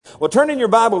Well, turn in your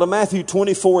Bible to Matthew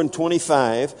 24 and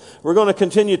 25. We're going to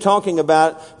continue talking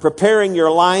about preparing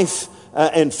your life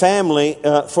and family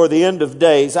for the end of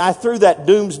days. I threw that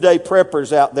doomsday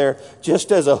preppers out there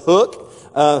just as a hook.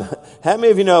 How many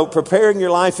of you know preparing your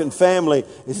life and family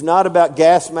is not about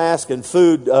gas mask and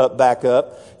food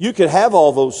backup? You could have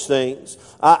all those things.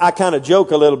 I kind of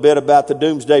joke a little bit about the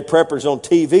doomsday preppers on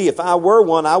TV. If I were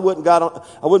one, I wouldn't be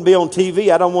on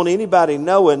TV. I don't want anybody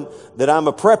knowing that I'm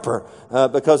a prepper,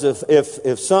 because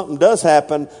if something does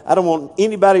happen, I don't want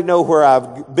anybody to know where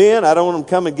I've been. I don't want them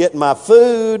coming getting my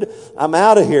food. I'm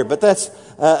out of here. But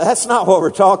that's not what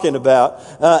we're talking about.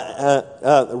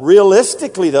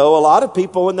 Realistically, though, a lot of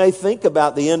people, when they think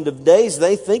about the end of days,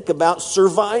 they think about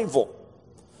survival.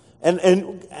 And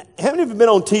how many of you have been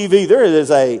on TV? There is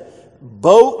a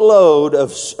boatload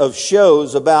of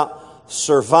shows about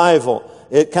survival.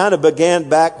 It kind of began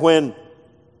back when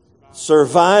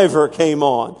Survivor came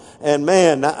on. And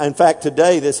man, in fact,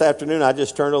 this afternoon, I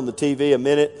just turned on the TV a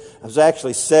minute. I was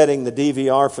actually setting the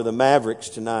DVR for the Mavericks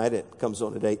tonight. It comes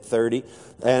on at 8:30.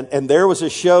 And there was a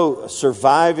show,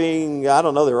 surviving, I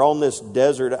don't know, they're on this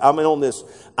on this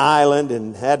island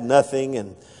and had nothing.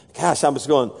 And gosh, I was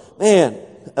going, man,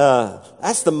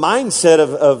 that's the mindset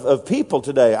of people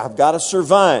today. I've got to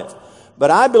survive. But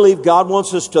I believe God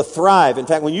wants us to thrive. In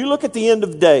fact, when you look at the end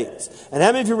of days, and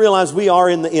how many of you realize we are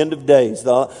in the end of days?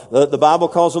 The Bible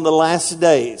calls them the last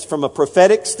days. From a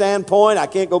prophetic standpoint, I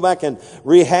can't go back and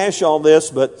rehash all this,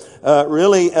 but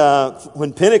really,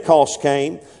 when Pentecost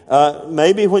came,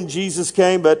 maybe when Jesus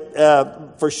came,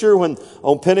 but for sure when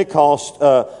on Pentecost,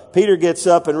 Peter gets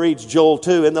up and reads Joel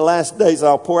 2, in the last days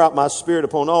I'll pour out my spirit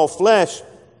upon all flesh.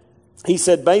 He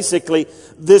said basically,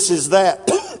 this is that.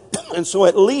 And so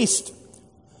at least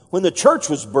when the church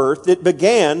was birthed, it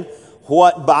began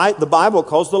what the Bible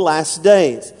calls the last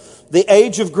days. The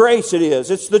age of grace it is.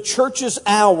 It's the church's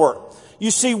hour.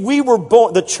 You see,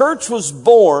 the church was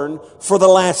born for the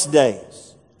last days.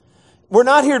 We're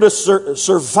not here to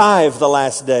survive the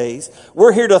last days.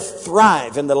 We're here to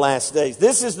thrive in the last days.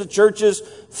 This is the church's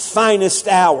finest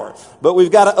hour. But we've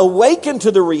got to awaken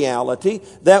to the reality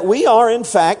that we are, in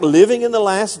fact, living in the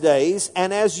last days.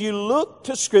 And as you look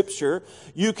to Scripture,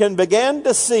 you can begin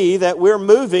to see that we're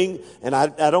moving, and I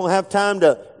don't have time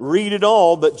to read it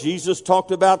all, but Jesus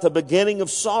talked about the beginning of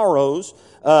sorrows.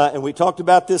 And we talked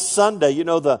about this Sunday,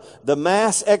 the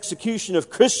mass execution of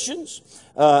Christians.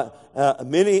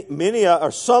 Many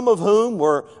or some of whom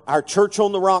were our Church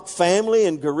on the Rock family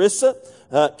in Garissa,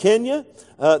 Kenya.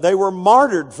 They were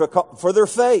martyred for their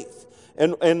faith.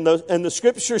 And the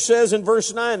scripture says in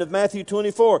verse 9 of Matthew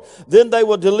 24, then they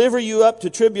will deliver you up to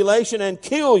tribulation and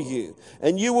kill you,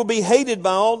 and you will be hated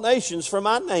by all nations for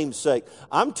my name's sake.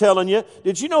 I'm telling you,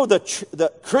 did you know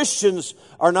that Christians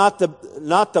are not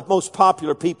the most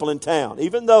popular people in town?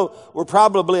 Even though we're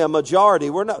probably a majority,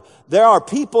 we're not. There are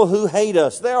people who hate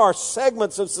us. There are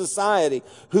segments of society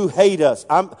who hate us.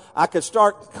 I could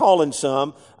start calling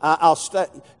some.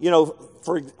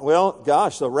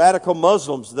 The radical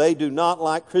Muslims, they do not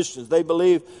like Christians. They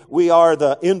believe we are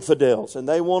the infidels, and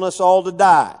they want us all to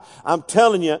die. I'm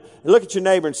telling you, look at your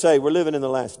neighbor and say, we're living in the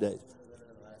last days.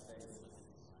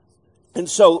 And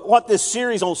so what this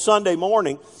series on Sunday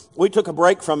morning, we took a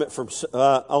break from it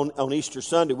on Easter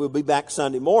Sunday. We'll be back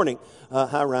Sunday morning.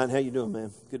 Hi, Ryan. How you doing,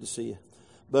 man? Good to see you.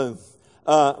 Boom.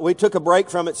 We took a break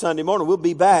from it Sunday morning. We'll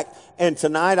be back. And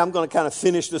tonight I'm going to kind of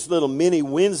finish this little mini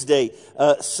Wednesday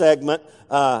segment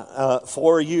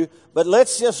for you. But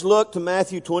let's just look to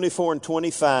Matthew 24 and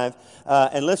 25,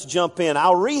 and let's jump in.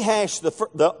 I'll rehash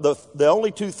the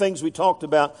only two things we talked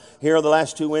about here on the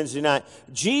last two Wednesday night.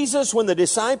 Jesus, when the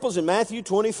disciples in Matthew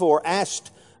 24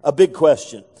 asked a big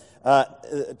question,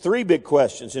 three big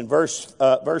questions. In verse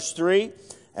 3,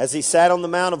 as he sat on the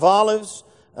Mount of Olives,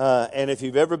 and if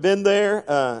you've ever been there,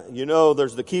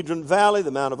 there's the Kidron Valley,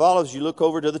 the Mount of Olives. You look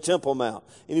over to the Temple Mount.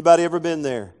 Anybody ever been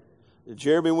there?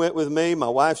 Jeremy went with me. My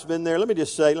wife's been there. Let me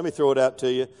throw it out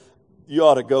to you. You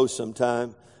ought to go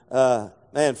sometime.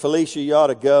 Man, Felicia, you ought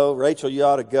to go. Rachel, you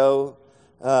ought to go.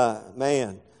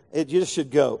 You just should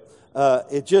go.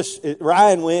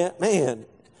 Ryan went. Man,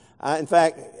 in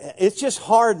fact, it's just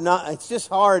hard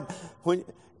when,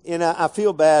 I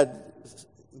feel bad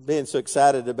being so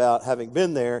excited about having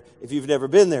been there if you've never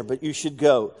been there, but you should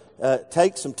go.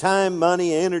 Take some time,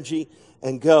 money, energy,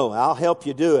 and go. I'll help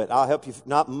you do it. I'll help you,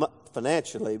 not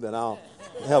financially, but I'll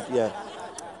help you.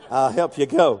 I'll help you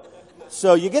go.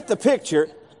 So you get the picture.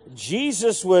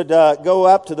 Jesus would go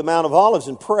up to the Mount of Olives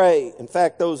and pray. In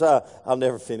fact, I'll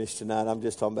never finish tonight. I'm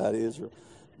just talking about Israel.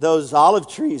 Those olive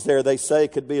trees there, they say,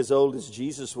 could be as old as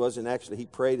Jesus was, and actually he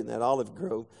prayed in that olive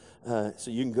grove.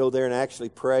 So you can go there and actually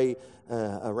pray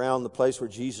around the place where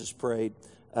Jesus prayed.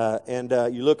 And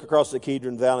you look across the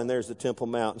Kidron Valley, and there's the Temple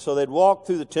Mount. And so they'd walk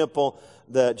through the temple.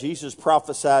 Jesus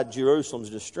prophesied Jerusalem's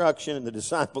destruction, and the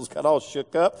disciples got all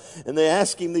shook up, and they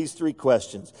asked him these 3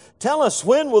 questions. Tell us,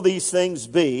 when will these things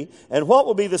be, and what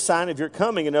will be the sign of your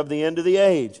coming and of the end of the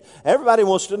age? Everybody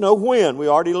wants to know when. We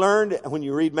already learned, when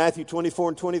you read Matthew 24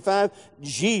 and 25,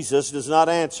 Jesus does not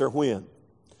answer when.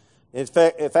 In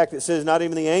fact, it says not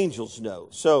even the angels know.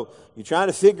 So you're trying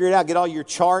to figure it out, get all your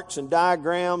charts and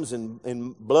diagrams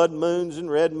and blood moons and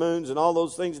red moons and all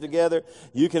those things together.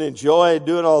 You can enjoy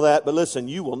doing all that, but listen,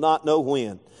 you will not know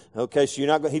when. Okay, so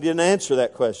he didn't answer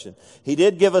that question. He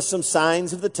did give us some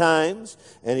signs of the times,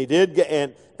 and he did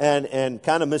and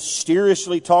kind of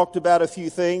mysteriously talked about a few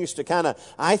things to kind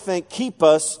of, I think, keep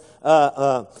us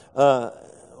I'm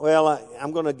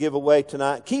going to give away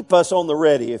tonight. Keep us on the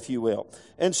ready, if you will.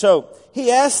 And so he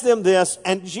asked them this,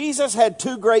 and Jesus had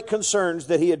 2 great concerns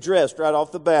that he addressed right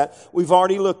off the bat. We've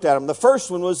already looked at them. The first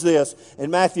one was this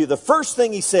in Matthew. The first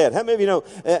thing he said, how many of you know,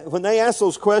 when they asked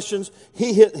those questions,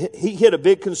 he hit a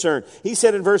big concern. He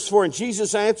said in verse 4, and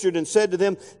Jesus answered and said to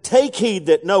them, take heed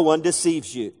that no one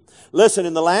deceives you. Listen,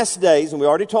 in the last days, and we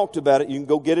already talked about it, you can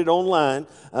go get it online.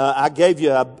 I gave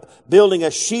you building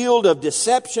a shield of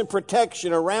deception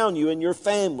protection around you and your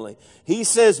family. He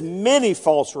says many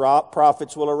false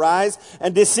prophets will arise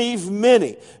and deceive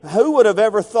many. Who would have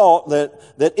ever thought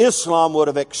that Islam would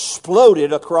have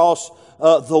exploded across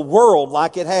the world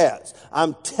like it has?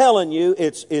 I'm telling you,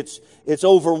 it's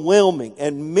overwhelming.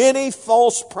 And many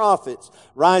false prophets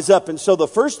rise up. And so the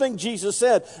first thing Jesus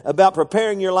said about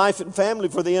preparing your life and family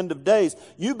for the end of days,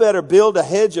 you better build a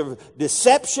hedge of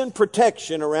deception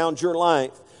protection around your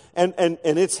life. And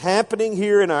it's happening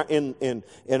here in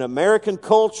American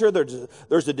culture.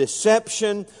 There's a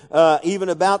deception even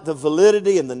about the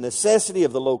validity and the necessity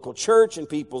of the local church in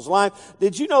people's life.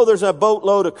 Did you know there's a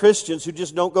boatload of Christians who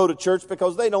just don't go to church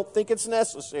because they don't think it's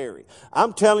necessary?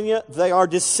 I'm telling you, they are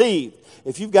deceived.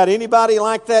 If you've got anybody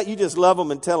like that, you just love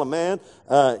them and tell them, man,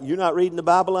 you're not reading the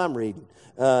Bible, I'm reading.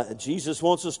 Jesus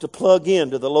wants us to plug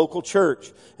into the local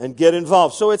church and get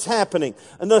involved. So it's happening.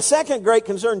 And the second great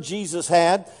concern Jesus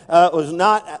had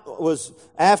was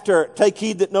after take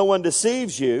heed that no one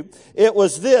deceives you. It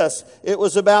was this. It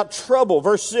was about trouble.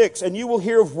 Verse 6, and you will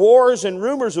hear of wars and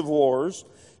rumors of wars.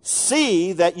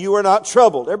 See that you are not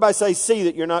troubled. Everybody say, see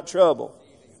that you're not troubled.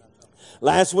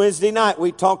 Last Wednesday night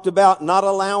we talked about not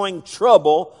allowing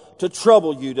trouble to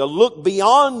trouble you, to look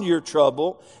beyond your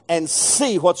trouble and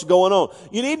see what's going on.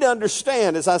 You need to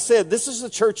understand, as I said, this is the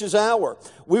church's hour.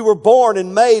 We were born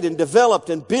and made and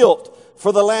developed and built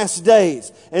for the last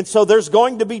days. And so there's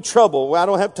going to be trouble. Well, I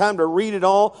don't have time to read it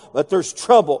all, but there's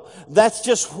trouble.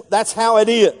 That's how it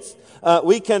is.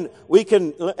 We can,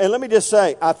 and let me just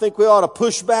say, I think we ought to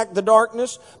push back the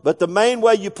darkness, but the main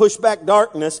way you push back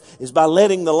darkness is by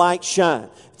letting the light shine.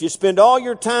 If you spend all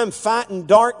your time fighting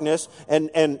darkness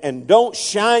and don't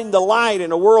shine the light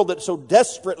in a world that so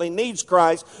desperately needs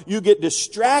Christ, you get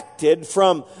distracted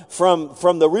from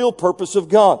the real purpose of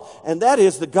God. And that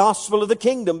is the gospel of the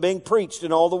kingdom being preached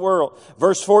in all the world.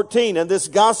 Verse 14, and this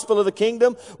gospel of the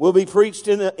kingdom will be preached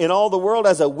in all the world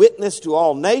as a witness to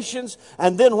all nations.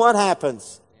 And then what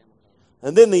happens?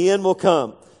 And then the end will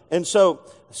come. And so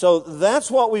that's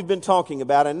what we've been talking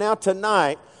about. And now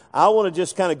tonight, I want to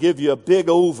just kind of give you a big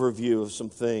overview of some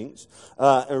things.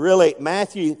 And really,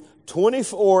 Matthew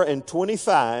 24 and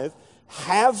 25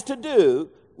 have to do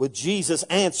with Jesus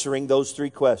answering those 3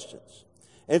 questions.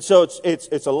 And so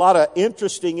it's a lot of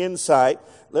interesting insight.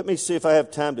 Let me see if I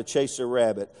have time to chase a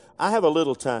rabbit. I have a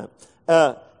little time.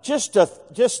 Just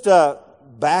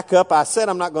back up. I said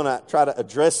I'm not going to try to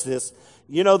address this.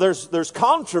 You know, there's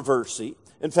controversy.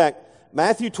 In fact,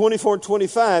 Matthew 24 and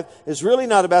 25 is really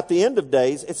not about the end of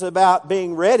days. It's about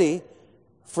being ready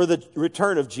for the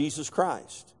return of Jesus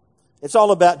Christ. It's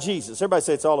all about Jesus. Everybody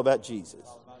say it's all about Jesus.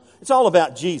 It's all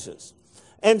about Jesus.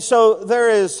 And so there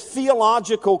is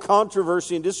theological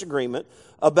controversy and disagreement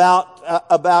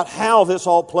about how this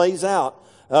all plays out.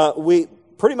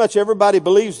 Pretty much everybody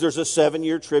believes there's a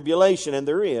 7-year tribulation, and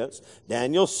there is.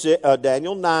 Daniel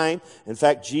 9. In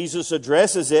fact, Jesus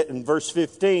addresses it in verse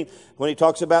 15 when he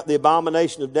talks about the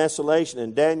abomination of desolation.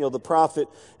 And Daniel the prophet,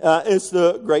 it's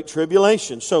the great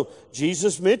tribulation. So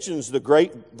Jesus mentions the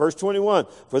great, verse 21,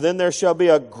 for then there shall be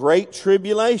a great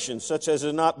tribulation, such as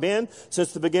has not been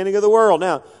since the beginning of the world.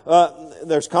 Now,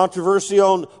 there's controversy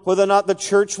on whether or not the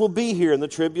church will be here in the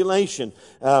tribulation.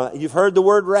 You've heard the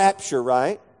word rapture,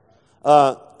 right?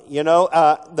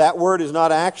 That word is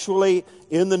not actually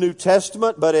in the New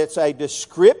Testament, but it's a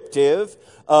descriptive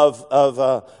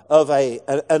an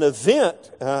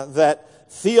event that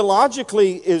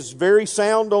theologically is very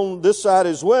sound on this side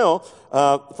as well.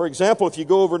 For example, if you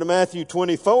go over to Matthew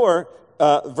 24,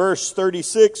 verse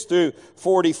 36 through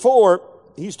 44,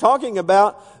 he's talking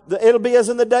about it'll be as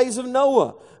in the days of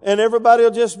Noah. And everybody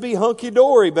will just be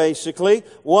hunky-dory, basically.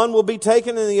 One will be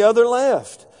taken and the other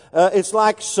left. It's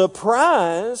like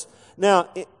surprise. Now,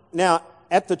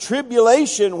 at the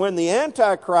tribulation, when the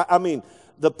Antichrist,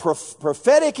 the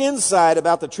prophetic insight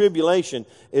about the tribulation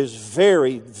is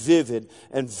very vivid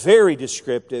and very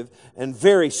descriptive and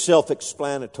very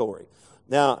self-explanatory.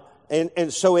 Now,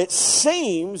 and so it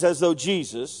seems as though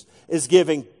Jesus is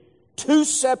giving two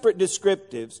separate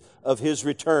descriptives of his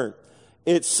return.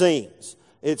 It seems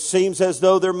as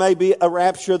though there may be a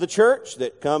rapture of the church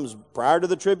that comes prior to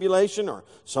the tribulation, or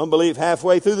some believe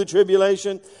halfway through the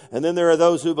tribulation. And then there are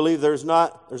those who believe there's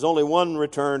only one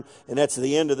return, and that's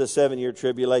the end of the 7-year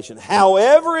tribulation.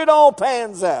 However it all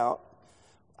pans out,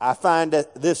 I find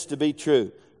this to be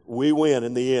true. We win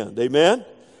in the end. Amen?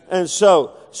 And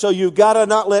so you've got to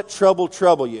not let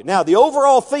trouble you. Now, the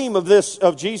overall theme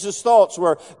of Jesus' thoughts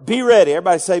were, be ready.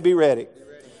 Everybody say, be ready.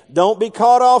 Don't be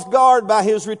caught off guard by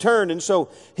his return. And so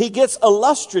he gets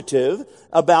illustrative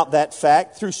about that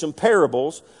fact through some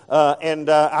parables.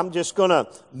 I'm just going to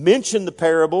mention the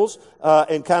parables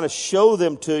and kind of show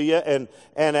them to you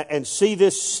and see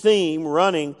this theme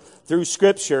running through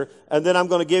Scripture. And then I'm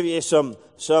going to give you some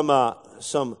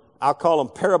I'll call them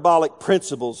parabolic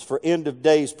principles for end of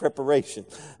days preparation.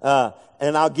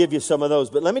 And I'll give you some of those.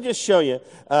 But let me just show you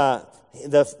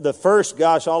the first,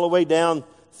 all the way down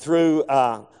through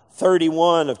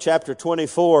 31 of chapter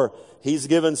 24, he's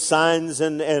given signs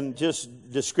and just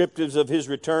descriptives of his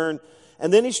return.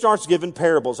 And then he starts giving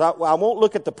parables. I won't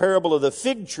look at the parable of the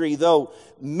fig tree, though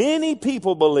many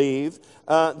people believe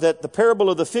that the parable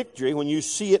of the fig tree, when you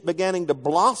see it beginning to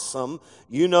blossom,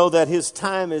 you know that his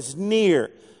time is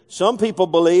near. Some people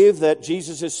believe that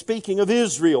Jesus is speaking of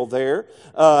Israel there.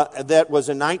 That was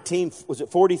in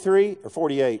 43 or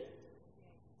 48?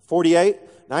 48?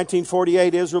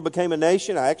 1948, Israel became a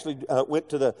nation. I actually went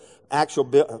to the actual,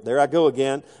 there I go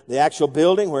again, the actual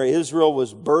building where Israel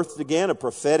was birthed again, a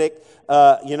prophetic,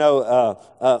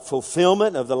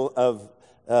 fulfillment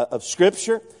of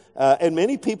Scripture. And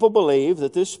many people believe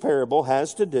that this parable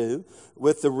has to do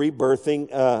with the rebirthing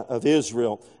of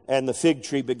Israel and the fig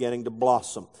tree beginning to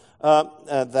blossom.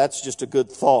 That's just a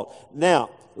good thought.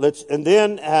 Now,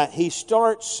 he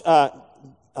starts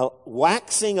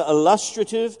waxing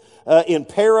illustrative in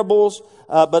parables.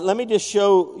 But let me just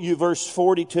show you verse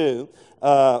 42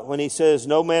 when he says,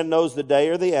 no man knows the day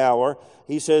or the hour.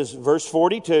 He says, verse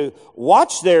 42,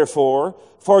 watch therefore,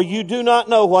 for you do not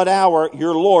know what hour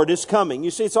your Lord is coming.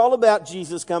 You see, it's all about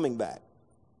Jesus coming back.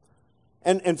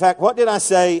 And in fact, what did I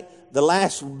say the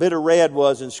last bit of red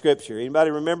was in Scripture?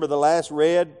 Anybody remember the last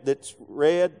red that's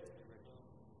red?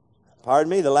 Pardon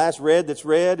me, the last red that's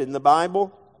red in the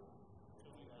Bible?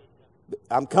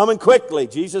 I'm coming quickly.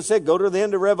 Jesus said, go to the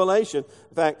end of Revelation.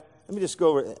 In fact, let me just go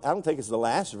over. I don't think it's the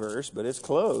last verse, but it's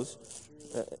close.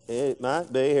 It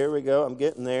might be. Here we go. I'm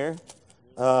getting there.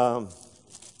 The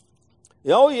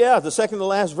second to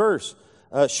last verse.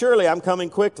 Surely I'm coming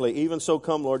quickly. Even so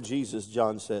come, Lord Jesus,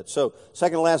 John said. So,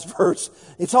 second to last verse.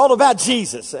 It's all about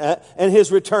Jesus and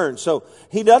his return. So,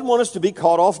 he doesn't want us to be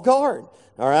caught off guard.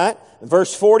 All right? In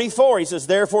verse 44, he says,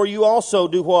 therefore you also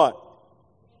do what?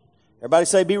 Everybody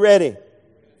say, be ready.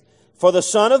 For the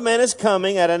Son of Man is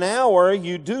coming at an hour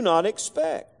you do not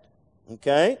expect.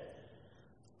 Okay?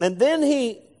 And then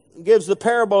he gives the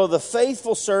parable of the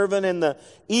faithful servant and the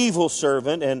evil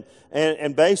servant.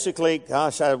 And basically,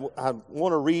 gosh, I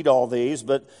want to read all these,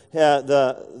 but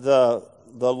the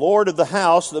Lord of the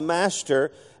house, the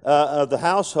master of the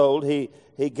household, he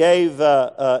gave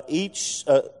each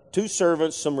two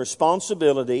servants some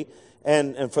responsibility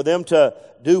and for them to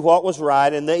do what was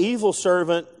right. And the evil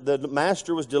servant, the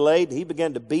master was delayed. He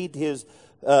began to beat his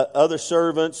other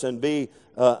servants and be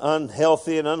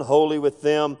unhealthy and unholy with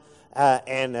them.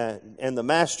 And the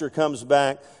master comes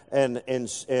back and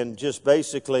just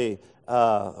basically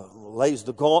lays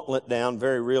the gauntlet down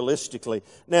very realistically.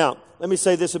 Now, let me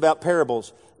say this about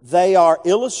parables. They are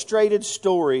illustrated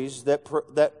stories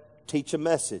that teach a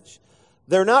message.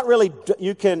 They're not really,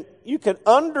 you can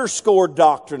underscore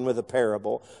doctrine with a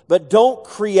parable, but don't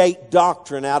create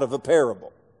doctrine out of a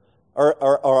parable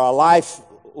or a life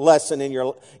lesson in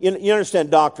your, you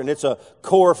understand doctrine. It's a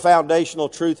core foundational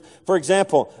truth. For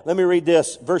example, let me read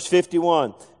this, verse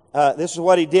 51. This is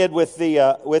what he did with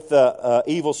the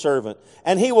evil servant.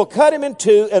 And he will cut him in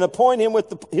two and appoint him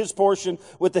with his portion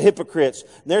with the hypocrites.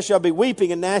 And there shall be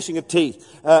weeping and gnashing of teeth.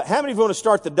 How many of you want to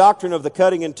start the doctrine of the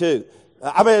cutting in two?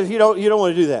 I mean, you don't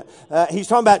want to do that. He's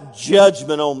talking about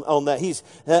judgment on that.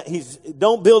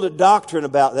 Don't build a doctrine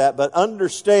about that, but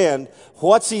understand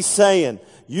what's he saying.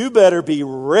 You better be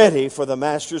ready for the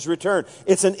master's return.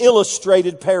 It's an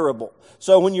illustrated parable.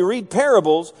 So when you read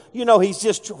parables,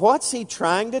 what's he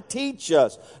trying to teach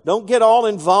us? Don't get all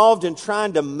involved in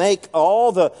trying to make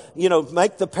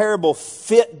make the parable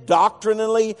fit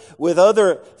doctrinally with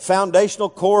other foundational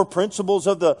core principles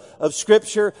of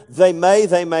Scripture. They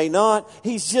may not.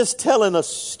 He's just telling a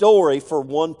story for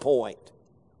one point.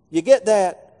 You get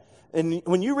that? And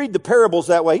when you read the parables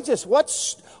that way,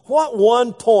 what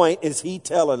one point is he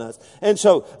telling us? And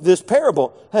so this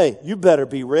parable, hey, you better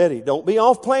be ready. Don't be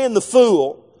off playing the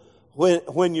fool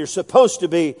when you're supposed to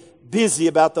be busy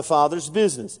about the Father's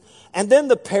business. And then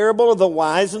the parable of the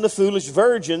wise and the foolish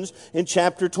virgins in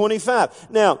chapter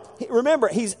 25. Now, remember,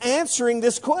 he's answering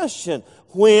this question.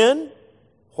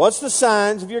 What's the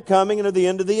signs of your coming and of the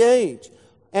end of the age?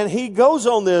 And he goes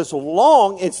on this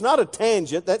long, it's not a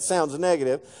tangent, that sounds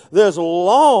negative. There's a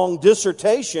long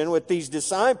dissertation with these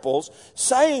disciples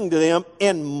saying to them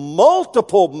in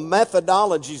multiple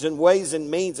methodologies and ways and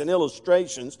means and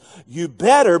illustrations, you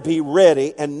better be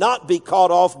ready and not be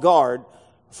caught off guard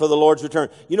for the Lord's return.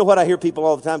 You know what I hear people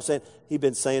all the time saying? He's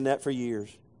been saying that for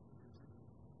years.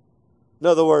 In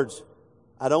other words,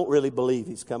 I don't really believe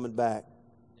he's coming back.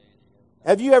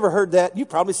 Have you ever heard that? You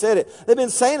probably said it. They've been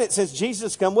saying it since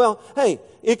Jesus come. Well, hey,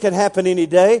 it could happen any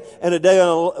day, and a day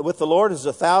with the Lord is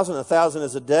 1,000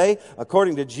 is a day.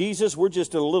 According to Jesus, we're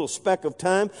just in a little speck of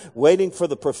time waiting for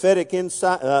the prophetic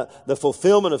insight, the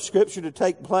fulfillment of Scripture to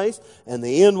take place, and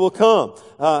the end will come.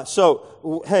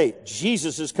 Hey,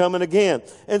 Jesus is coming again.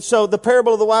 And so the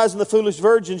parable of the wise and the foolish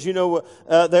virgins, they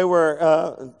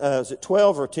were, is it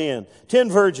 12 or 10? 10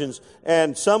 virgins,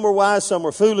 and some were wise, some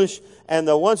were foolish. And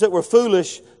the ones that were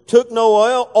foolish took no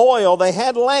oil. They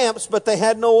had lamps, but they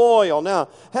had no oil. Now,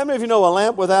 how many of you know a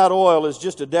lamp without oil is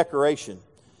just a decoration?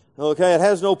 Okay, it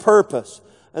has no purpose.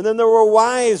 And then there were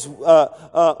wise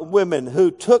women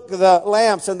who took the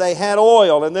lamps and they had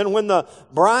oil. And then when the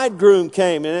bridegroom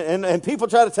came, and people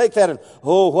try to take that and,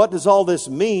 what does all this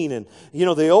mean? And,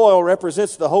 the oil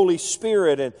represents the Holy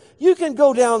Spirit. And you can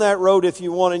go down that road if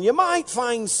you want, and you might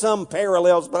find some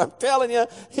parallels, but I'm telling you,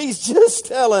 he's just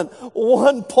telling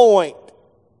one point.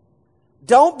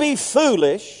 Don't be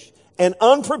foolish and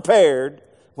unprepared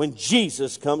when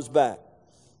Jesus comes back.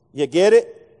 You get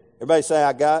it? Everybody say,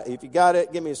 I got it. If you got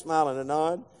it, give me a smile and a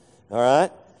nod. All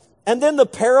right. And then the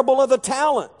parable of the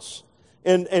talents.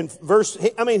 And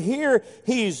here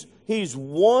he's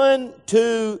 1,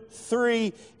 2,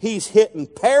 3. He's hitting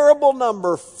parable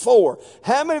number 4.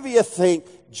 How many of you think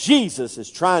Jesus is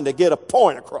trying to get a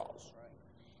point across?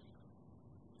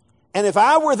 And if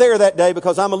I were there that day,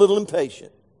 because I'm a little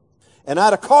impatient, and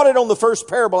I'd have caught it on the first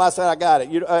parable, I said, I got it.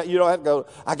 You don't have to go,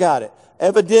 I got it.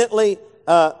 Evidently,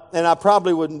 and I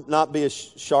probably would not be as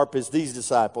sharp as these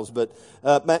disciples, but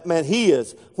man, he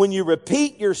is. When you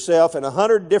repeat yourself in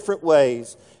 100 different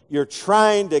ways, you're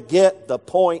trying to get the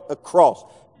point across.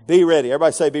 Be ready.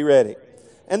 Everybody say, be ready.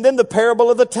 And then the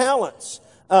parable of the talents.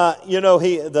 Kind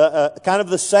of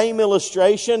the same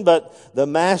illustration, but the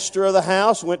master of the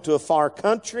house went to a far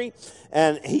country,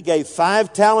 and he gave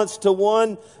 5 talents to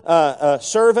one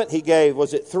servant. He gave,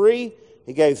 was it 3?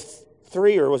 He gave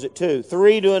 3, or was it 2?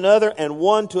 3 to another and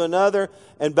 1 to another.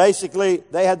 And basically,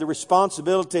 they had the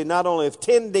responsibility not only of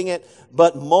tending it,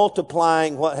 but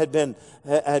multiplying what had been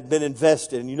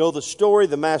invested. And you know the story.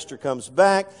 The master comes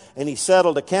back and he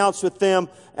settled accounts with them.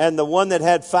 And the one that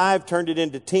had 5 turned it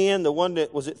into 10. The one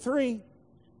that, was it 3?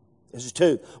 This is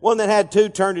 2. One that had 2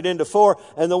 turned it into 4.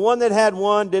 And the one that had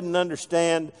 1 didn't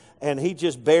understand, and he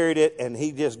just buried it and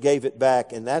he just gave it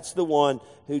back. And that's the one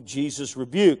who Jesus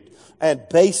rebuked. And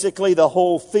basically the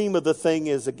whole theme of the thing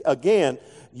is, again,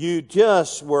 you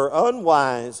just were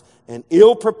unwise and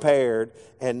ill-prepared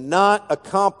and not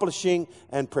accomplishing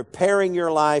and preparing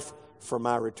your life for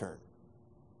my return.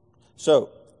 So,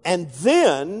 and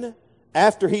then,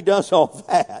 after he does all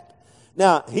that,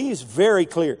 now, he's very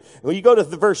clear. When you go to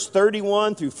the verse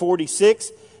 31 through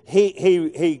 46,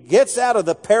 he gets out of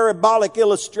the parabolic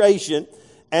illustration,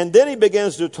 and then he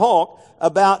begins to talk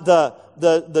about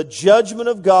the judgment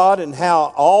of God and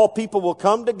how all people will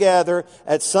come together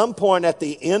at some point at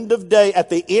the end of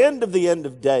the end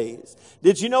of days.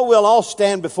 Did you know we'll all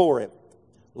stand before Him?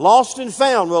 Lost and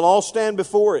found, we'll all stand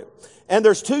before Him. And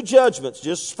there's two judgments,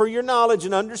 just for your knowledge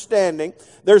and understanding.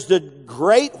 There's the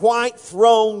great white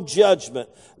throne judgment.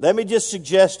 Let me just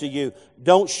suggest to you,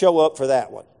 don't show up for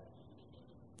that one.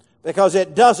 Because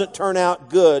it doesn't turn out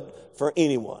good for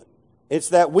anyone. It's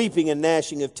that weeping and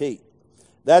gnashing of teeth.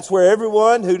 That's where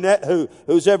everyone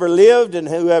who's ever lived and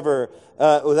whoever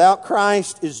without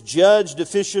Christ is judged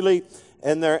officially,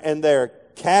 and they're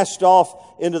cast off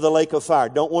into the lake of fire.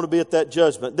 Don't want to be at that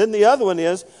judgment. Then the other one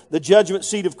is the judgment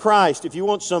seat of Christ. If you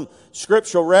want some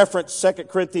scriptural reference, 2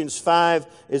 Corinthians 5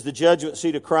 is the judgment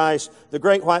seat of Christ. The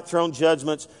great white throne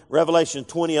judgments, Revelation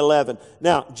 20:11.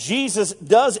 Now, Jesus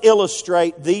does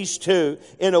illustrate these two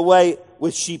in a way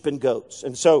with sheep and goats.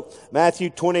 And so, Matthew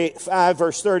 25,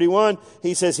 verse 31,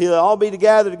 he says, he'll all be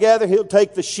gathered together. He'll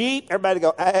take the sheep. Everybody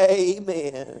go,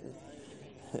 amen.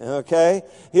 Okay?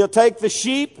 He'll take the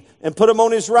sheep and put them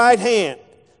on his right hand.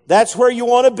 That's where you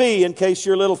want to be in case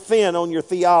you're a little thin on your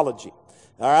theology.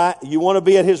 All right? You want to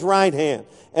be at his right hand.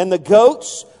 And the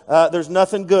goats, there's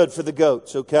nothing good for the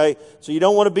goats, okay? So you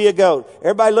don't want to be a goat.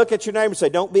 Everybody look at your neighbor and say,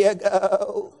 don't be a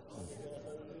goat.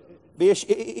 Be a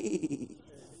sheep.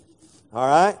 All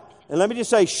right? And let me just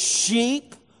say,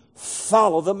 sheep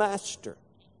follow the master.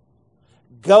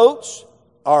 Goats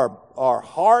are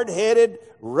hard-headed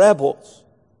rebels.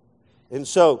 And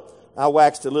so, I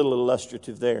waxed a little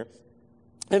illustrative there.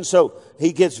 And so,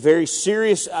 he gets very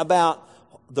serious about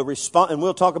the response, and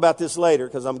we'll talk about this later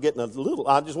because I'm getting I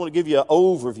just want to give you an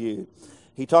overview.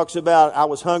 He talks about, I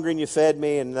was hungry and you fed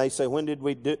me, and they say, when did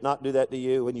we not do that to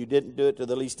you? When you didn't do it to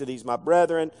the least of these, my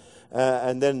brethren.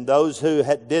 And then those who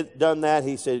had done that,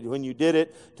 he said, when you did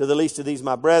it to the least of these,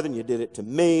 my brethren, you did it to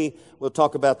me. We'll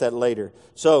talk about that later.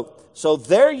 So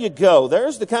there you go.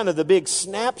 There's the big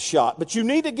snapshot. But you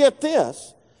need to get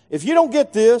this. If you don't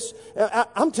get this,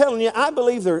 I'm telling you, I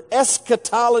believe there are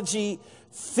eschatology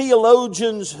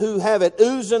theologians who have it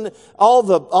oozing all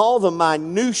the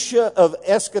minutia of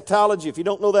eschatology. If you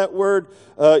don't know that word,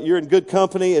 you're in good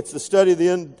company. It's the study of the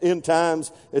end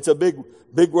times. It's a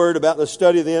big word about the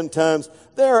study of the end times.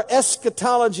 There are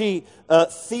eschatology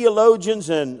theologians,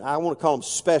 and I want to call them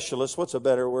specialists. What's a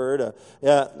better word?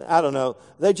 I don't know.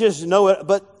 They just know it,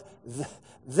 but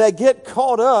they get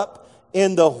caught up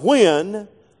in the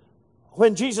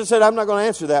when Jesus said, I'm not going to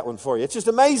answer that one for you. It's just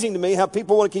amazing to me how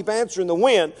people want to keep answering the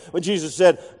when Jesus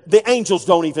said, the angels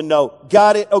don't even know.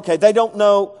 Got it? Okay, they don't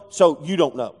know, so you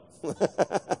don't know.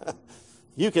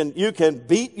 You can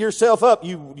beat yourself up.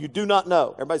 You do not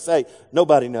know. Everybody say,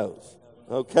 nobody knows.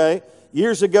 Okay?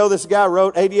 Years ago, this guy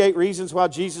wrote 88 Reasons Why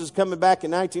Jesus is Coming Back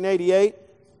in 1988.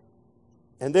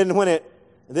 And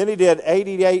then he did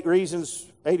 89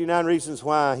 Reasons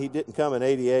Why He Didn't Come in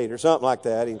 88 or something like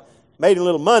that. He made a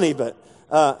little money, but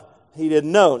he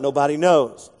didn't know. Nobody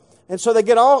knows. And so they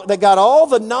got all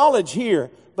the knowledge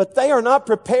here, but they are not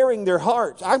preparing their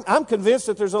hearts. I'm convinced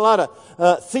that there's a lot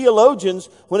of theologians,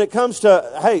 when it comes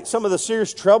to, some of the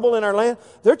serious trouble in our land,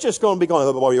 they're just going to be going,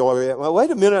 well,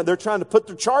 wait a minute, they're trying to put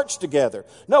their charts together.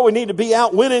 No, we need to be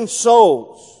out winning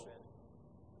souls.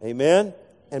 Amen?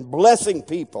 And blessing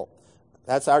people.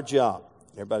 That's our job.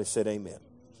 Everybody said amen.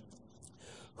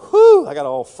 Whew, I got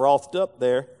all frothed up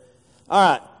there.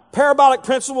 All right. Parabolic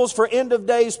principles for end of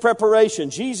days preparation.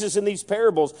 Jesus in these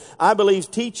parables, I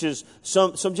believe, teaches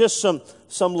some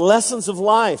lessons of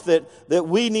life that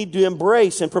we need to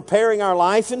embrace in preparing our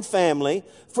life and family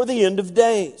for the end of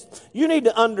days. You need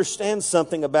to understand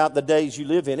something about the days you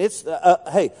live in. It's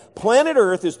planet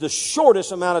Earth is the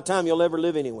shortest amount of time you'll ever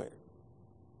live anywhere.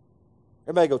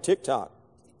 Everybody go TikTok.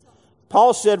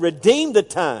 Paul said, redeem the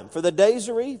time, for the days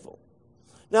are evil.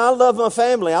 Now, I love my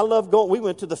family. I love going. We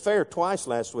went to the fair twice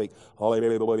last week.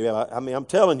 I'm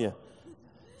telling you.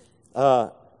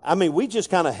 We just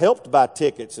kind of helped buy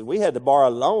tickets, and we had to borrow a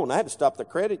loan. I had to stop the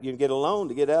credit union and get a loan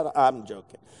to get out. I'm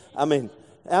joking. I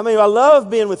love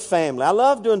being with family. I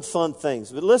love doing fun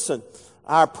things. But listen,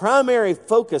 our primary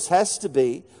focus has to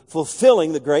be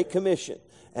fulfilling the Great Commission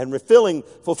and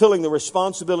fulfilling the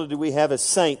responsibility we have as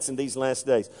saints in these last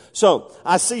days. So,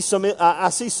 I see some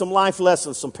life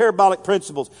lessons, some parabolic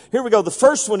principles. Here we go. The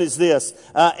first one is this,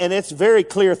 and it's very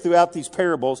clear throughout these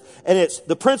parables, and it's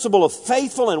the principle of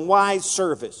faithful and wise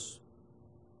service.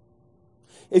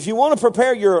 If you want to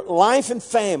prepare your life and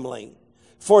family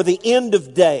for the end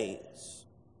of days,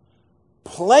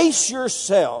 place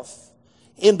yourself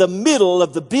in the middle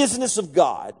of the business of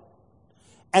God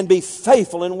and be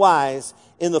faithful and wise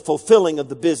in the fulfilling of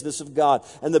the business of God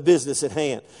and the business at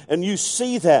hand. And you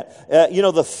see that,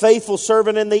 the faithful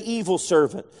servant and the evil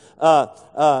servant, and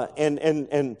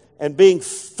being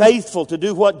faithful to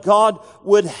do what God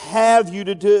would have you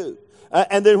to do.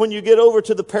 And then when you get over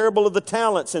to the parable of the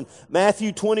talents in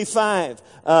Matthew 25,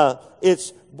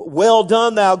 it's well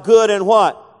done, thou good and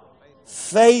what?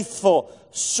 Faithful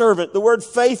servant. The word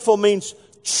faithful means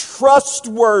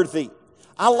trustworthy.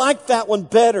 I like that one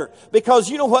better because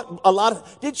you know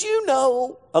what? Did you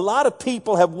know a lot of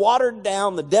people have watered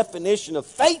down the definition of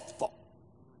faithful?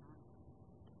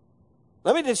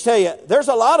 Let me just tell you, there's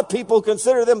a lot of people who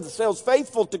consider themselves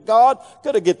faithful to God.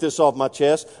 Could I get this off my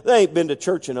chest? They ain't been to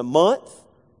church in a month.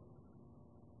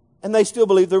 And they still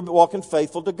believe they're walking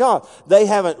faithful to God. They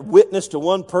haven't witnessed to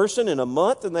one person in a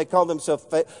month and they call themselves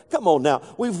faithful. Come on now.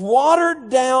 We've watered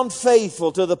down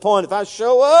faithful to the point if I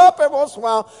show up every once in a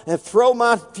while and throw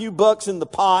my few bucks in the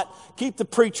pot, keep the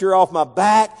preacher off my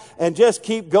back, and just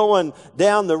keep going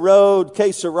down the road,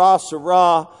 que sera,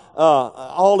 sera,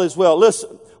 all is well.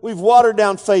 Listen, we've watered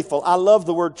down faithful. I love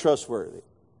the word trustworthy.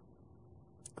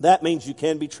 That means you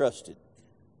can be trusted.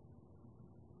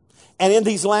 And in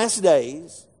these last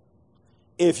days,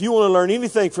 if you want to learn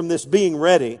anything from this being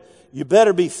ready, you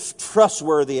better be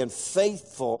trustworthy and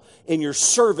faithful in your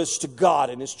service to God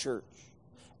and His church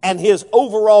and His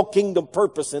overall kingdom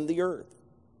purpose in the earth.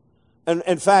 And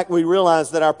in fact, we realize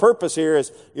that our purpose here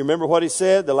is, you remember what He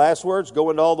said, the last words,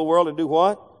 go into all the world and do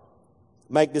what?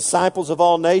 Make disciples of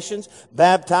all nations,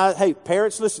 baptize. Hey,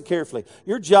 parents, listen carefully.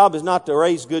 Your job is not to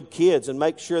raise good kids and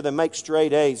make sure they make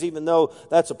straight A's, even though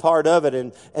that's a part of it,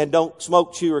 and don't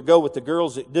smoke, chew, or go with the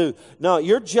girls that do. No,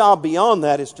 your job beyond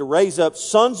that is to raise up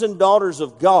sons and daughters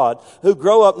of God who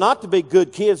grow up not to be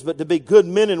good kids, but to be good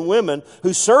men and women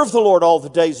who serve the Lord all the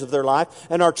days of their life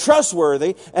and are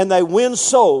trustworthy, and they win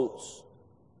souls.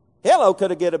 Hello,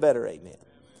 could I get a better amen?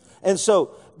 And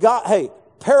so, God, hey,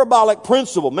 parabolic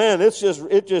principle. Man,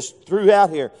 it just threw out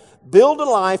here. Build a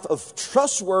life of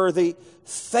trustworthy,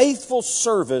 faithful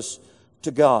service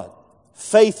to God.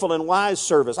 Faithful and wise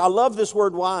service. I love this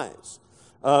word wise.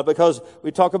 Because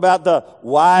we talk about the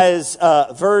wise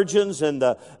virgins and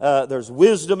there's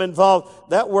wisdom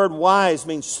involved. That word wise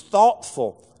means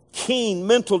thoughtful, keen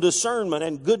mental discernment,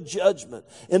 and good judgment.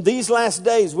 In these last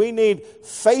days, we need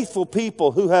faithful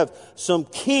people who have some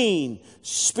keen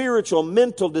spiritual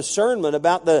mental discernment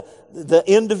about the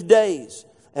end of days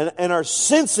and are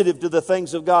sensitive to the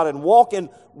things of God and walk in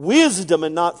wisdom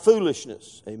and not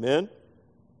foolishness. Amen.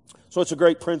 So it's a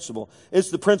great principle.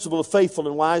 It's the principle of faithful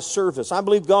and wise service. I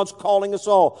believe God's calling us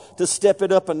all to step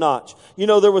it up a notch. You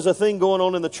know, there was a thing going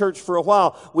on in the church for a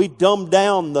while. We dumbed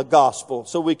down the gospel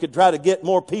so we could try to get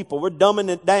more people. We're dumbing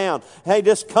it down. Hey,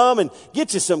 just come and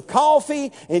get you some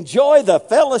coffee, enjoy the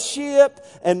fellowship,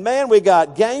 and man, we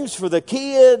got games for the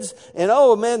kids, and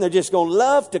oh man, they're just going to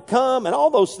love to come, and all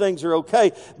those things are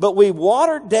okay. But we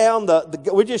watered down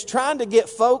we're just trying to get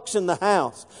folks in the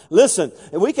house. Listen,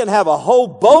 we can have a whole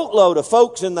boatload of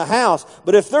folks in the house,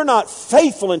 but if they're not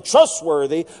faithful and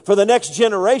trustworthy for the next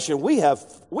generation, we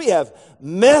have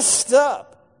messed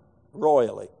up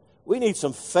royally. We need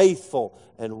some faithful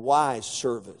and wise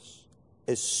service,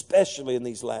 especially in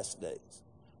these last days.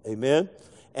 Amen.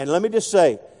 And let me just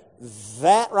say,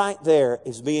 that right there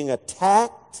is being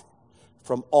attacked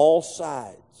from all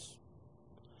sides.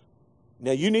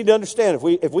 Now you need to understand,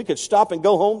 if we could stop and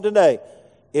go home today,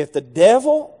 if the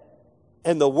devil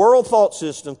and the world thought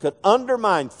system could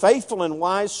undermine faithful and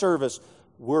wise service,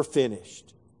 we're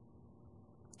finished.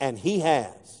 And he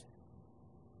has.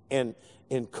 And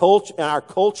in our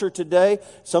culture today,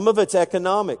 some of it's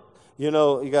economic. You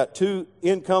know, you got 2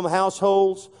 income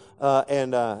households,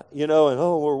 and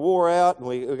we're wore out, and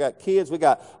we got kids. We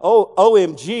got,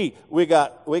 OMG, we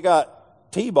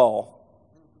got T-ball,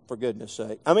 for goodness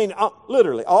sake. I mean,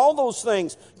 literally, all those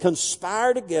things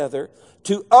conspire together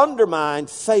to undermine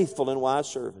faithful and wise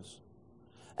service.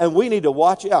 And we need to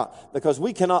watch out because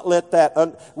we cannot let that,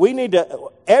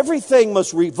 everything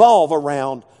must revolve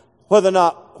around whether or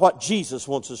not what Jesus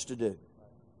wants us to do.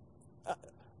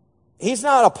 He's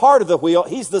not a part of the wheel.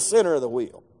 He's the center of the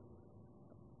wheel.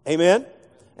 Amen?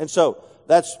 And so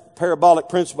that's parabolic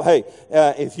principle. Hey,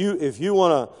 if you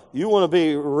want to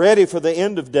be ready for the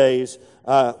end of days,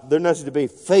 there needs to be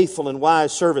faithful and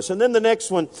wise service. And then the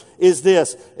next one is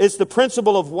this. It's the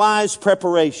principle of wise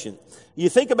preparation. You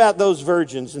think about those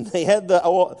virgins, and they had the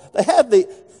oil, they had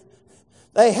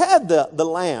the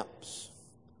lamps,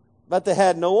 but they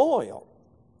had no oil.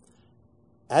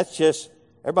 That's just,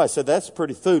 everybody said that's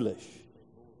pretty foolish.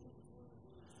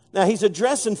 Now he's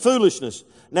addressing foolishness.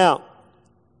 Now,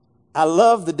 I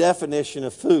love the definition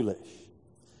of foolish.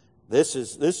 This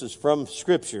is from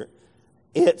Scripture.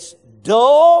 It's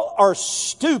dull or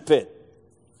stupid.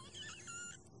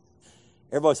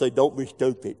 Everybody say, don't be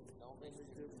stupid.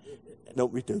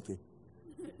 Don't be stupid.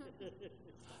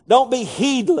 Don't be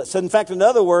heedless. In fact,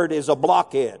 another word is a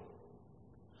blockhead.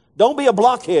 Don't be a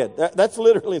blockhead. That's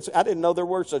literally, I didn't know there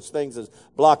were such things as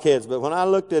blockheads, but when I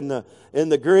looked in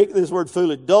the Greek, this word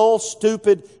foolish, dull,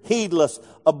 stupid, heedless,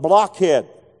 a blockhead.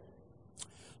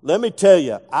 Let me tell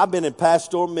you, I've been in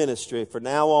pastoral ministry for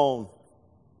now on,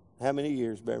 how many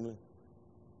years, Beverly?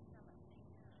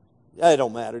 It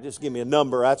don't matter. Just give me a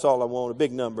number. That's all I want, a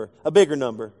big number, a bigger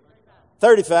number.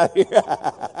 35 years.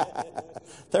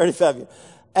 35 years.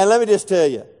 And let me just tell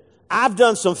you, I've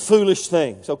done some foolish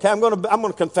things. Okay, I'm going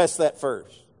to confess that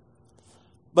first.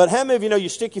 But how many of you know you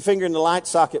stick your finger in the light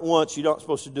socket once, you're not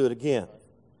supposed to do it again?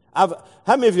 How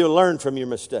many of you have learned from your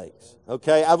mistakes?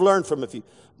 Okay, I've learned from a few.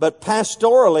 But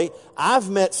pastorally, I've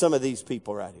met some of these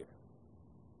people right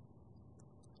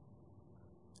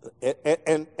here.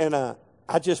 And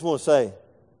I just want to say,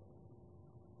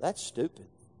 that's stupid.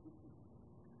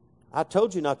 I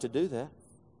told you not to do that.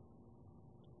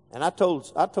 And I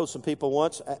told some people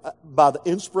once, by the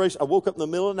inspiration, I woke up in the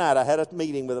middle of the night, I had a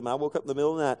meeting with them, I woke up in the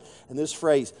middle of the night, and this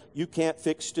phrase, you can't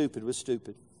fix stupid with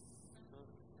stupid.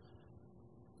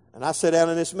 And I sat down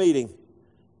in this meeting,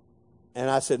 and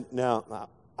I said, now,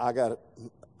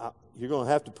 you're going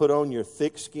to have to put on your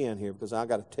thick skin here, because I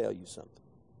got to tell you something.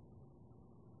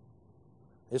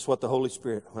 It's what the Holy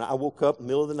Spirit, when I woke up in the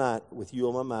middle of the night with you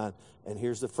on my mind, and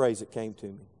here's the phrase that came to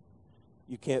me.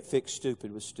 You can't fix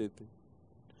stupid with stupid.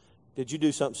 Did you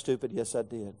do something stupid? Yes, I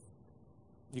did.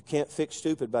 You can't fix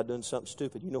stupid by doing something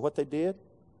stupid. You know what they did?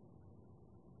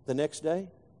 The next day,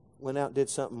 went out and did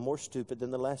something more stupid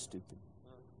than the last stupid.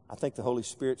 I think the Holy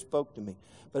Spirit spoke to me.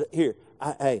 But here,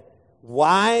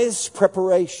 wise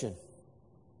preparation.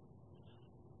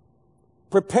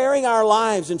 Preparing our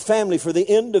lives and family for the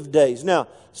end of days. Now,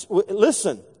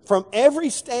 listen, from every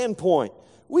standpoint,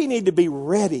 we need to be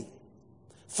ready,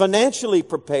 financially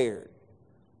prepared,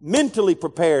 mentally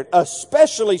prepared,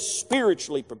 especially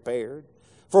spiritually prepared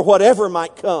for whatever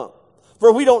might come.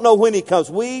 For we don't know when He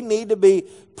comes. We need to be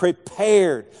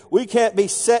prepared. We can't be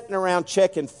sitting around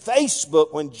checking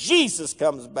Facebook when Jesus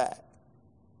comes back.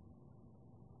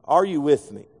 Are you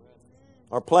with me?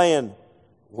 Or playing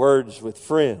words with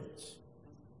friends,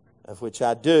 of which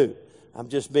I do. I'm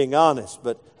just being honest.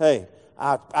 But hey,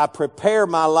 I prepare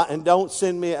my life. And don't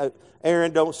send me,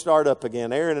 Aaron, don't start up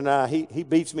again. Aaron and I, he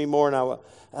beats me more than I will.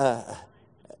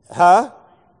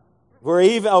 We're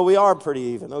even? Oh, we are pretty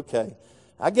even. Okay.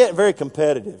 I get very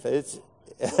competitive.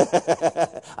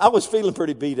 I was feeling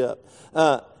pretty beat up.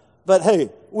 But hey,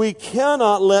 we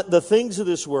cannot let the things of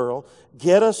this world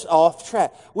get us off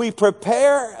track. We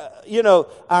prepare,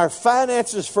 our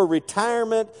finances for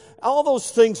retirement. All those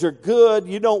things are good.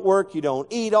 You don't work, you don't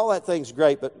eat. All that thing's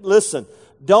great. But listen,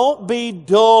 don't be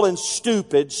dull and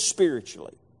stupid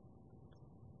spiritually.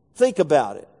 Think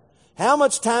about it. How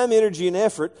much time, energy, and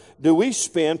effort do we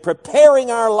spend preparing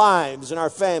our lives and our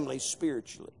families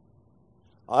spiritually?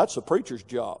 Oh, that's a preacher's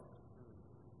job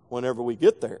whenever we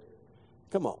get there.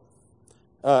 Come on.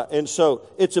 And so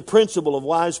it's a principle of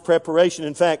wise preparation.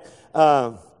 In fact,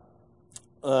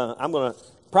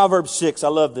 Proverbs 6, I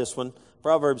love this one.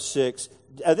 Proverbs 6.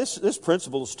 This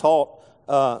principle is taught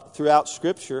throughout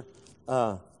Scripture.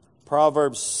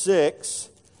 Proverbs 6,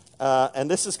 and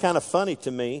this is kind of funny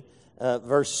to me.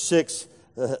 Verse 6,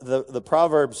 the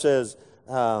proverb says,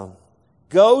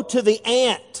 go to the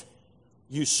ant,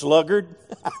 you sluggard.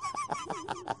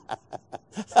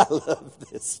 I love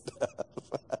this stuff.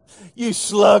 You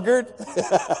sluggard.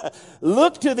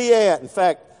 Look to the ant. In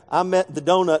fact, I met the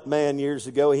Donut Man years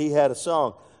ago. He had a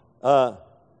song.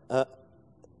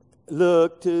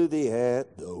 Look to the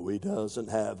ant, though he doesn't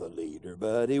have a leader,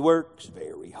 but he works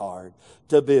very hard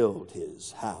to build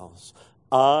his house.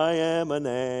 I am an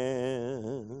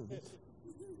ant.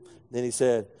 Then he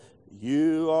said,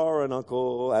 you are an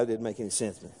uncle. That didn't make any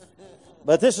sense.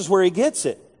 But this is where he gets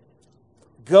it.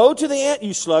 Go to the ant,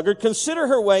 you sluggard. Consider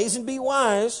her ways and be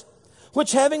wise,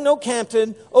 which having no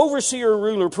captain, overseer, or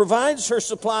ruler, provides her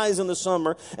supplies in the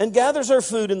summer and gathers her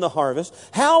food in the harvest.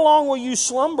 How long will you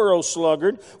slumber, O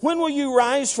sluggard? When will you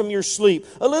rise from your sleep,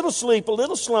 a little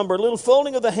slumber, a little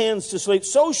folding of the hands to sleep?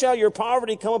 So shall your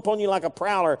poverty come upon you like a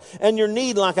prowler, and your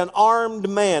need like an armed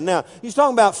man. Now, he's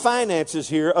talking about finances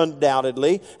here,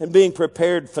 undoubtedly, and being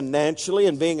prepared financially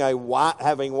and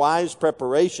having wise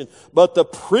preparation. But the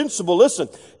principle, listen,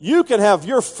 you can have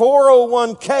your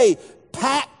 401k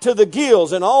packed to the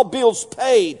gills and all bills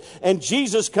paid, and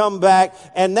Jesus come back,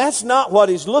 and that's not what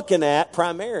He's looking at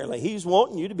primarily. He's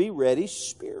wanting you to be ready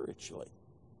spiritually.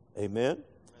 Amen?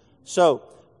 So,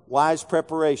 wise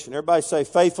preparation. Everybody say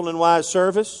faithful and wise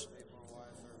service.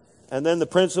 And then the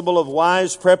principle of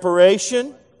wise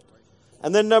preparation.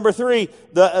 And then number 3,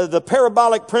 the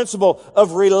parabolic principle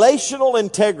of relational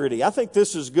integrity. I think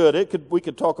this is good. We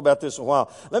could talk about this a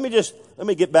while. Let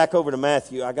me get back over to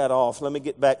Matthew. I got off. Let me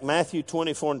get back. Matthew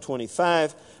 24 and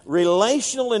 25.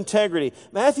 Relational integrity.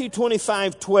 Matthew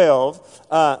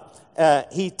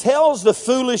 25:12. He tells the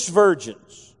foolish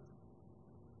virgins.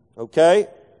 Okay?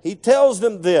 He tells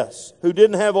them this, who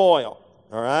didn't have oil.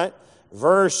 All right?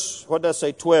 Verse, what did I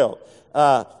say, 12.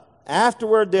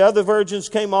 Afterward, the other virgins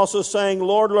came also saying,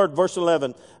 Lord, Lord, verse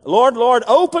 11, Lord, Lord,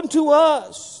 open to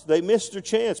us. They missed their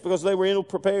chance because they were ill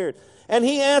prepared. And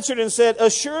he answered and said,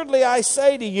 assuredly I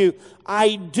say to you,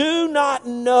 I do not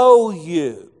know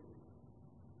you.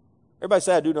 Everybody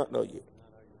say, I do not know you.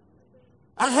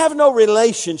 I have no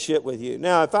relationship with you.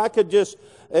 Now, if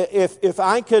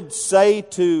I could say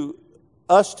to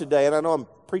us today, and I know I'm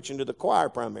preaching to the choir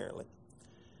primarily,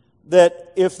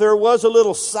 that if there was a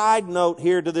little side note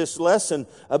here to this lesson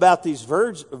about these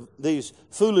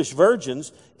foolish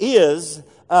virgins, is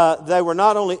they were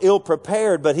not only ill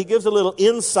prepared, but he gives a little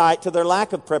insight to their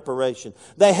lack of preparation.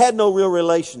 They had no real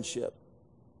relationship.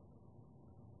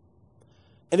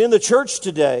 And in the church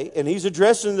today, and he's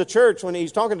addressing the church when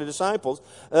he's talking to disciples,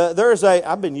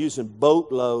 I've been using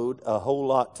boatload a whole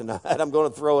lot tonight. I'm going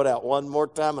to throw it out one more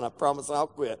time, and I promise I'll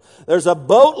quit. There's a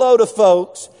boatload of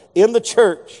folks in the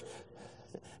church.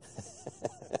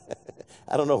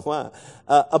 I don't know why.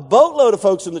 A boatload of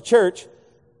folks in the church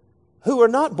who are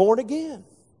not born again,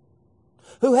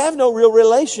 who have no real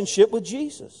relationship with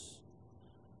Jesus.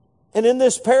 And in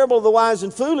this parable of the wise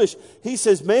and foolish, he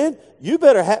says, man, you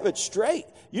better have it straight.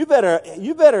 You better,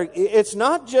 it's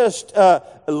not just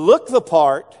look the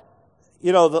part.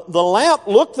 You know, the lamp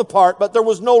looked the part, but there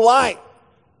was no light.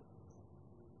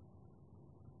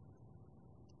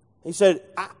 He said,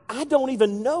 I don't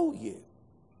even know you.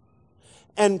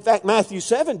 And in fact, Matthew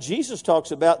 7, Jesus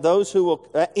talks about those who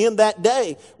will, in that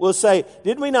day, will say,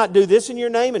 did we not do this in your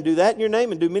name and do that in your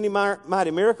name and do many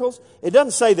mighty miracles? It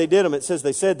doesn't say they did them. It says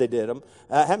they said they did them.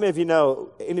 How many of you know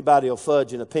anybody will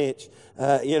fudge in a pinch?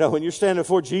 When you're standing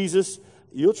before Jesus,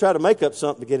 you'll try to make up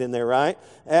something to get in there, right?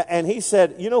 And he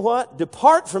said, you know what?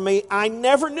 Depart from me. I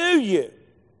never knew you.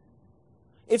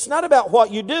 It's not about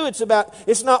what you do.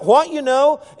 It's not what you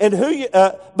know and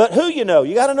but who you know.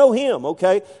 You got to know him,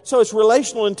 okay? So it's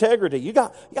relational integrity. You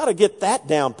got to get that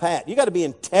down pat. You got to be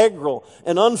integral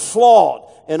and unflawed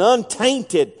and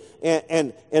untainted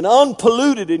and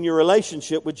unpolluted in your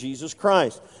relationship with Jesus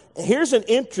Christ. Here's an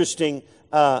interesting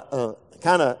kind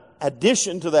of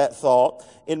addition to that thought.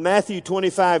 In Matthew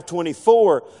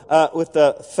 25:24, with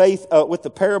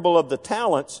the parable of the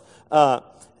talents,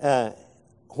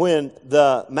 when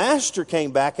the master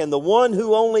came back and the one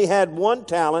who only had one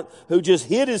talent, who just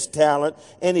hid his talent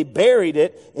and he buried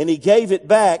it and he gave it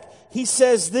back, he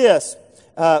says this.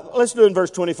 Let's do it in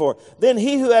verse 24. Then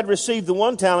he who had received the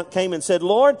one talent came and said,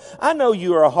 Lord, I know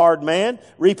you are a hard man,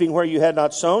 reaping where you had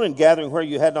not sown and gathering where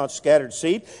you had not scattered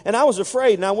seed. And I was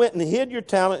afraid, and I went and hid your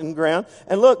talent in the ground.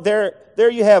 And look, there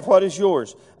you have what is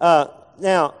yours.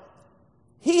 Now,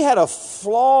 he had a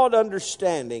flawed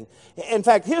understanding. In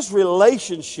fact, his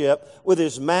relationship with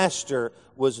his master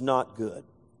was not good.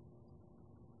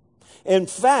 In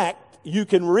fact, you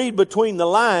can read between the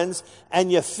lines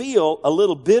and you feel a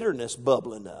little bitterness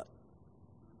bubbling up.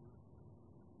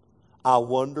 I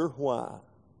wonder why.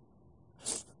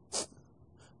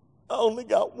 I only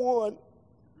got one.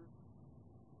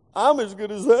 I'm as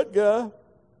good as that guy.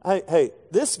 Hey,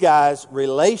 this guy's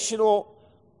relational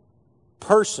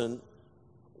person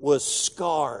was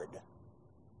scarred.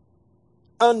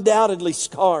 Undoubtedly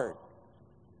scarred.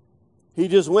 He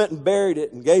just went and buried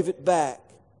it and gave it back.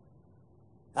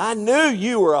 I knew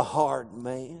you were a hard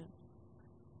man.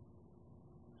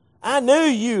 I knew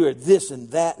you were this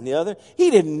and that and the other. He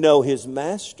didn't know his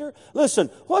master. Listen,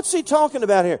 what's he talking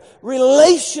about here?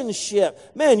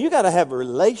 Relationship. Man, you got to have a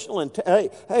relational.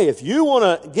 Hey, if you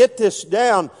want to get this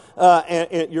down,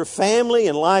 and your family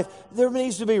and life, there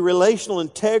needs to be relational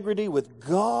integrity with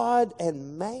God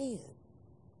and man.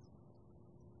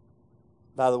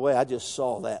 By the way, I just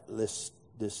saw that list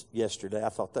this yesterday. I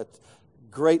thought that's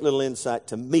great little insight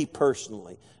to me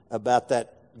personally about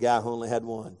that guy who only had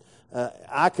one.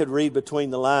 I could read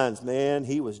between the lines, man.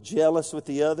 He was jealous with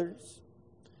the others.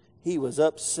 He was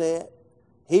upset.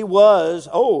 He was,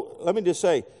 let me just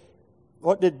say,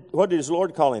 what did his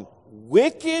Lord call him?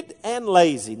 Wicked and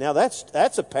lazy. Now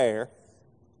that's a pair.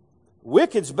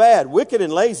 Wicked's bad. Wicked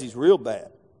and lazy's real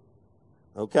bad.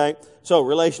 Okay? So,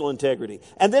 relational integrity.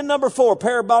 And then number 4,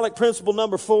 parabolic principle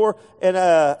number 4, and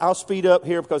I'll speed up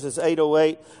here because it's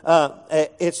 8:08.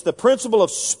 It's the principle of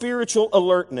spiritual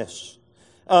alertness.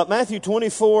 Matthew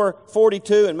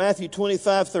 24:42 and Matthew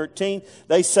 25:13,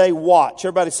 they say watch.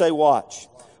 Everybody say watch.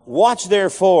 Watch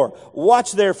therefore.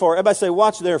 Watch therefore. Everybody say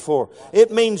watch therefore.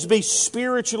 It means be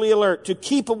spiritually alert, to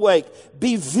keep awake,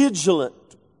 be vigilant.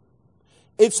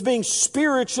 It's being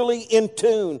spiritually in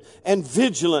tune and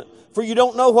vigilant, for you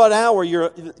don't know what hour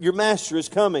your master is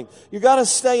coming. You got to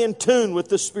stay in tune with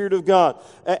the Spirit of God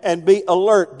and be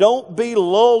alert. Don't be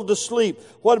lulled to sleep.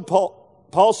 What did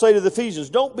Paul say to the Ephesians?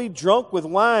 Don't be drunk with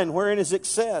wine wherein is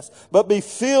excess, but be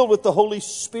filled with the Holy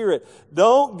Spirit.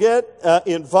 Don't get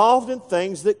involved in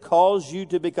things that cause you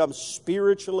to become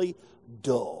spiritually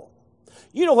dull.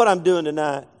 You know what I'm doing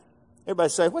tonight? Everybody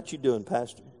say, what you doing,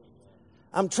 Pastor?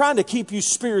 I'm trying to keep you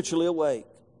spiritually awake.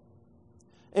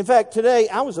 In fact, today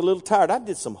I was a little tired. I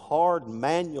did some hard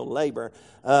manual labor.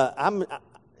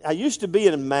 I used to be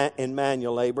in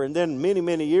manual labor, and then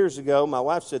many years ago, my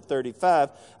wife said 35,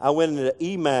 I went into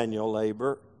e-manual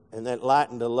labor, and that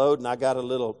lightened the load, and I got a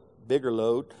little bigger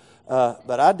load.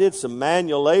 But I did some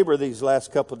manual labor these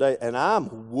last couple of days, and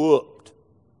I'm whooped.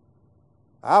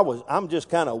 I'm just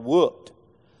kind of whooped.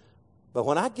 But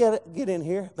when I get in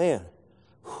here, man,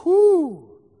 whoo,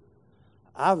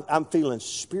 I'm feeling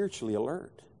spiritually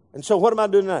alert. And so what am I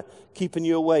doing tonight? Keeping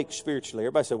you awake spiritually.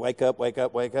 Everybody say, wake up, wake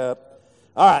up, wake up.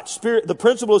 All right, the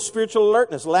principle of spiritual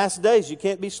alertness. Last days, you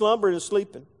can't be slumbering and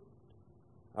sleeping.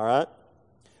 All right?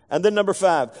 And then number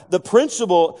 5, the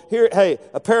principle, here,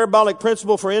 a parabolic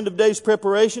principle for end of days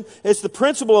preparation. It's the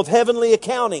principle of heavenly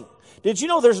accounting. Did you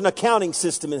know there's an accounting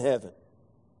system in heaven?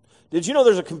 Did you know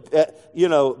there's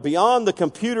beyond the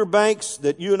computer banks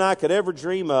that you and I could ever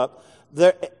dream up,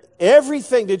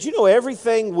 did you know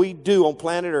everything we do on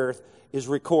planet Earth is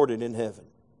recorded in heaven?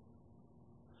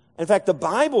 In fact, the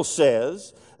Bible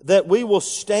says that we will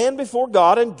stand before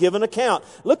God and give an account.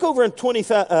 Look over in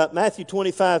Matthew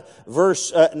 25,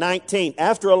 verse 19.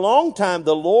 After a long time,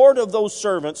 the Lord of those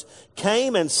servants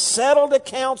came and settled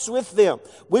accounts with them.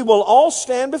 We will all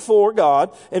stand before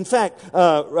God. In fact,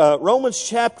 Romans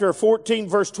chapter 14,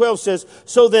 verse 12 says,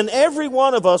 so then every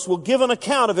one of us will give an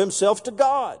account of himself to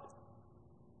God.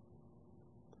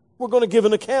 We're going to give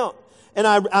an account. And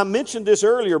I mentioned this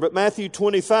earlier, but Matthew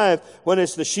 25, when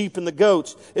it's the sheep and the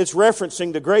goats, it's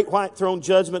referencing the great white throne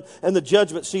judgment and the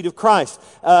judgment seat of Christ.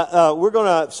 We're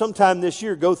going to, sometime this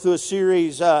year, go through a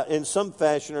series in some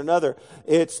fashion or another.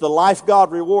 It's The Life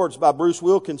God Rewards by Bruce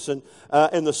Wilkinson.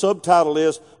 And the subtitle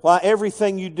is, Why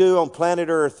Everything You Do on Planet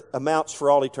Earth Amounts for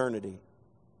All Eternity.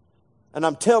 And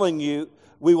I'm telling you,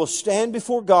 we will stand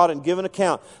before God and give an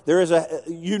account.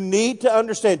 You need to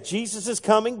understand, Jesus is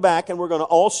coming back and we're going to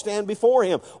all stand before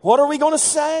Him. What are we going to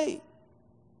say?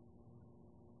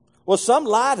 Well, some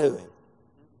lie to Him.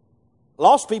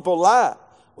 Lost people lie.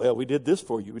 Well, we did this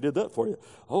for you. We did that for you.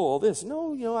 Oh, all this.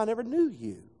 No, I never knew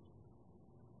you.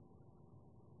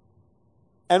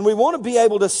 And we want to be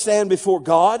able to stand before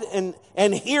God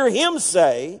and hear Him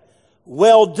say,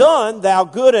 well done, thou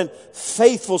good and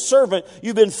faithful servant.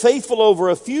 You've been faithful over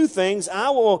a few things. I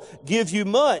will give you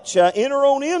much. Enter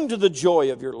on into the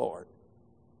joy of your Lord.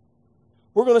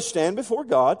 We're going to stand before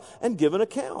God and give an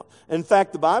account. In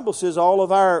fact, the Bible says all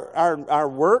of our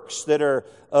works that are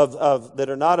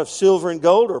not of silver and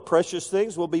gold or precious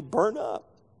things will be burned up.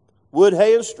 Wood,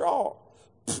 hay, and straw.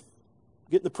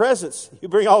 Get in the presence. You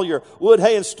bring all your wood,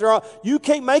 hay, and straw. You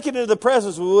can't make it into the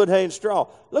presence with wood, hay, and straw.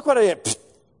 Look what I did.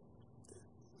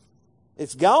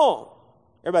 It's gone.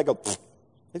 Everybody go,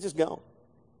 it's just gone.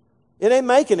 It ain't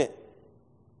making it.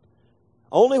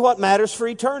 Only what matters for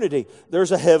eternity.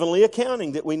 There's a heavenly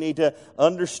accounting that we need to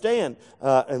understand.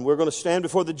 And we're going to stand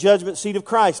before the judgment seat of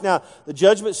Christ. Now, the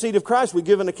judgment seat of Christ, we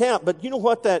give an account. But you know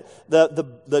what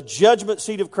the judgment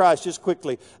seat of Christ, just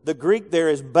quickly, the Greek there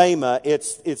is bema.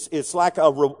 It's like a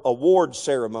award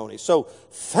ceremony. So,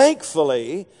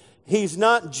 thankfully, He's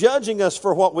not judging us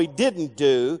for what we didn't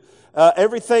do.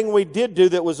 Everything we did do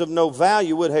that was of no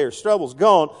value, wood, hay, or stubble, is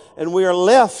gone, and we are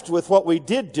left with what we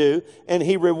did do, and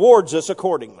He rewards us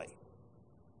accordingly.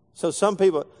 So some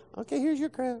people, okay, here's your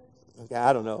crown. Okay,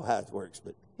 I don't know how it works,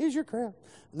 but here's your crown.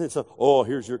 And then some,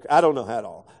 here's your, I don't know how it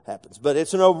all happens, but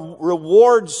it's a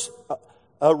reward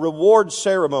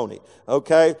ceremony,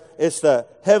 okay? It's the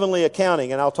heavenly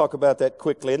accounting, and I'll talk about that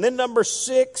quickly. And then number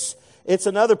 6, it's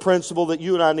another principle that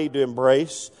you and I need to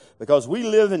embrace, because we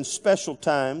live in special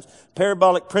times.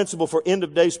 Parabolic principle for end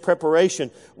of days preparation.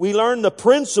 We learn the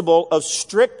principle of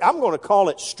I'm going to call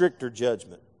it stricter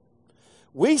judgment.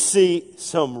 We see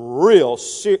some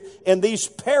in these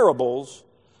parables,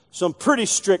 some pretty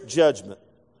strict judgment.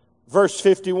 Verse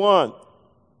 51.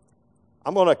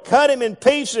 I'm going to cut him in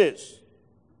pieces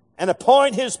and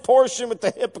appoint his portion with the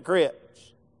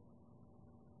hypocrites.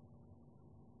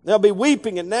 There'll be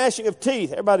weeping and gnashing of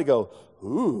teeth. Everybody go,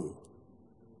 ooh.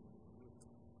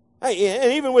 Hey,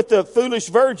 and even with the foolish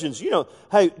virgins,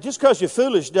 hey, just because you're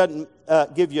foolish doesn't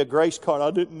give you a grace card.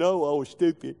 I didn't know I was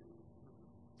stupid.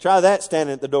 Try that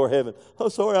standing at the door of heaven. Oh,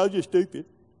 sorry, I was just stupid.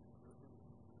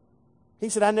 He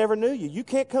said, I never knew you. You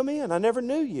can't come in. I never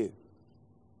knew you.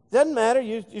 Doesn't matter.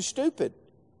 You're stupid.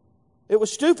 It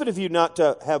was stupid of you not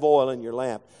to have oil in your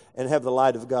lamp and have the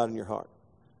light of God in your heart.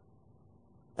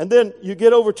 And then you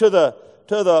get over to the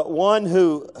one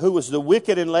who was the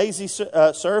wicked and lazy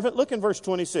servant. Look in verse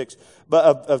 26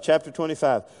 of chapter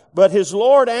 25. But his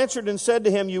Lord answered and said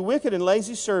to him, you wicked and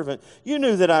lazy servant, you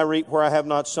knew that I reap where I have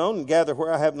not sown and gather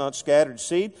where I have not scattered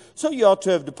seed. So you ought to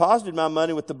have deposited my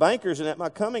money with the bankers, and at my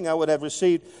coming I would have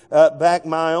received back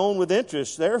my own with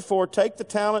interest. Therefore take the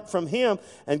talent from him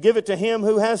and give it to him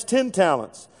who has 10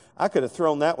 talents. I could have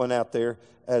thrown that one out there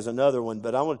as another one,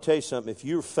 but I want to tell you something. If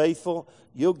you're faithful,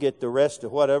 you'll get the rest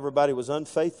of what everybody was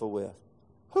unfaithful with.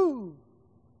 Whew.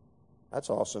 That's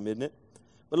awesome, isn't it?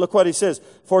 But look what he says.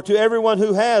 For to everyone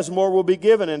who has, more will be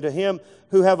given, and to him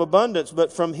who have abundance.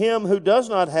 But from him who does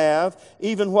not have,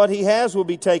 even what he has will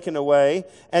be taken away.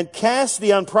 And cast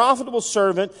the unprofitable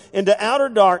servant into outer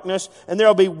darkness, and there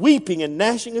will be weeping and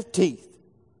gnashing of teeth.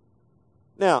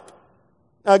 Now,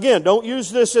 again, don't use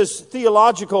this as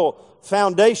theological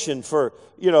foundation for,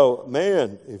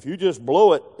 man, if you just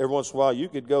blow it every once in a while, you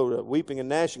could go to weeping and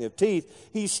gnashing of teeth.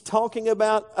 He's talking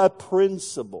about a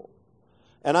principle.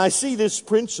 And I see this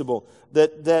principle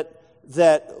that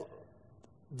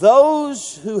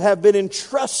those who have been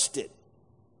entrusted,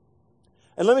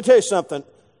 and let me tell you something,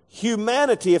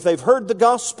 humanity, if they've heard the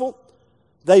gospel,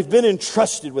 they've been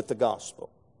entrusted with the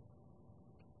gospel.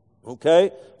 Okay?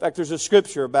 In fact, there's a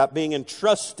scripture about being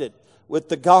entrusted with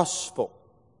the gospel.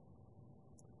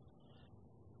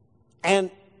 And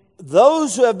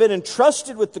those who have been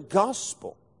entrusted with the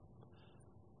gospel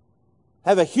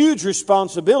have a huge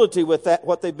responsibility with that,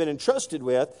 what they've been entrusted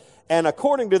with. And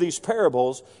according to these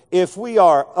parables, if we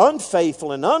are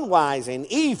unfaithful and unwise and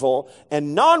evil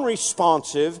and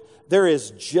non-responsive, there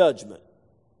is judgment.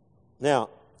 Now,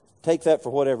 take that for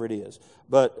whatever it is.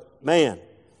 But man,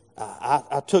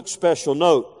 I took special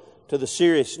note to the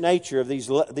serious nature of these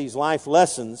life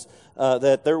lessons,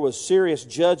 that there was serious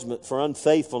judgment for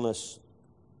unfaithfulness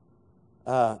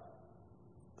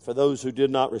for those who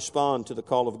did not respond to the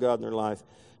call of God in their life.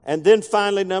 And then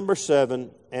finally, number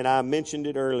 7, and I mentioned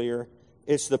it earlier,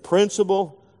 it's the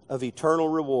principle of eternal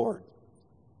reward.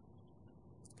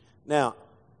 Now,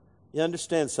 you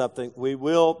understand something. We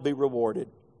will be rewarded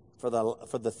for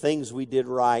the things we did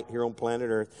right here on planet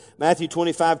Earth. Matthew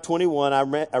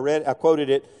 25:21, I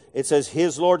quoted it. It says,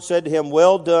 his Lord said to him,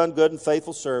 well done, good and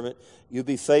faithful servant. You've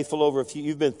been faithful over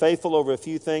a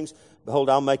few things. Behold,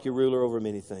 I'll make you ruler over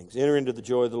many things. Enter into the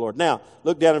joy of the Lord. Now,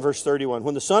 look down in verse 31.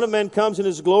 When the Son of Man comes in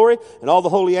his glory and all the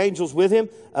holy angels with him,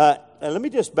 and let me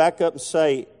just back up and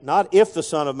say, not if the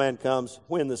Son of Man comes,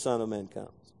 when the Son of Man comes.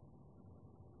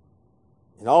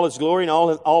 In all his glory and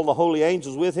all the holy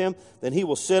angels with him, then he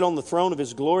will sit on the throne of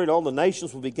his glory, and all the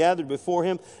nations will be gathered before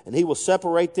him, and he will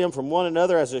separate them from one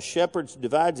another as a shepherd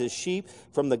divides his sheep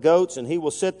from the goats, and he will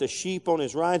set the sheep on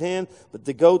his right hand, but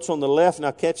the goats on the left.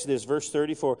 Now catch this, verse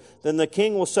 34. Then the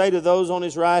king will say to those on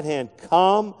his right hand,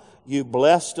 come, you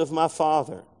blessed of my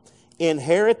Father,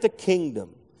 inherit the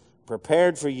kingdom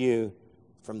prepared for you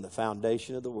from the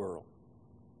foundation of the world.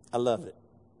 I love it.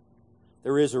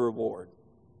 There is a reward.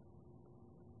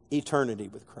 Eternity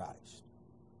with Christ.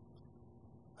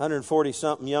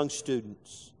 140-something young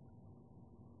students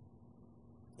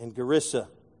in Garissa,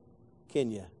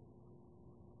 Kenya.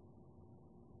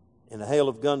 In a hail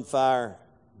of gunfire,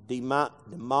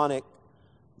 demonic,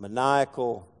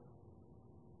 maniacal,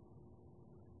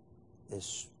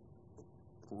 this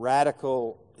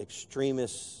radical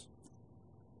extremists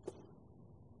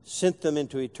sent them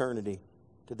into eternity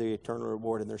to their eternal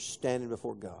reward, and they're standing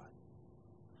before God.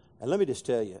 And let me just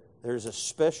tell you, there's a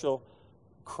special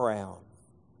crown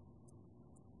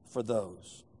for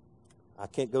those. I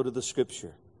can't go to the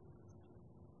scripture,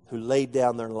 who laid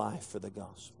down their life for the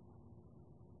gospel.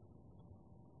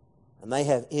 And they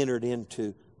have entered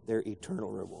into their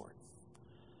eternal reward.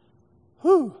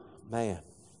 Whew, man.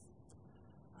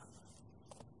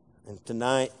 And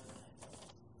tonight,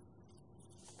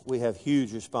 we have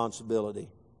huge responsibility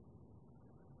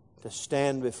to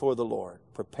stand before the Lord,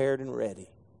 prepared and ready,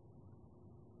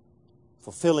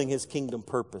 fulfilling his kingdom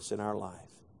purpose in our life.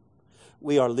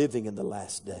 We are living in the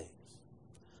last days.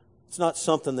 It's not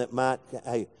something that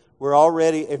we're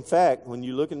already, in fact, when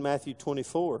you look in Matthew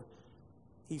 24,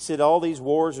 he said all these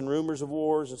wars and rumors of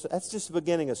wars, that's just the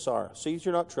beginning of sorrow. See,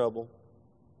 you're not troubled.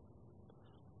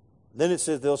 Then it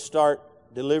says they'll start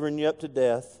delivering you up to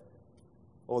death.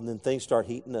 Oh, and then things start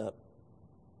heating up.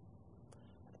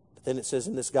 But then it says,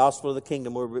 in this gospel of the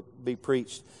kingdom will be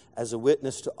preached as a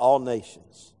witness to all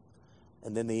nations.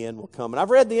 And then the end will come. And I've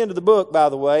read the end of the book, by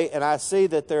the way, and I see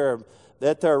that there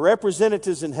are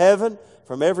representatives in heaven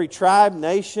from every tribe,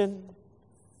 nation,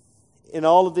 in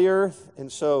all of the earth.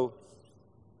 And so,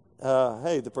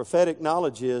 hey, the prophetic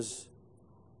knowledge is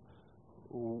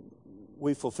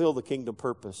we fulfill the kingdom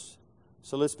purpose.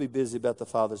 So let's be busy about the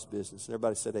Father's business. And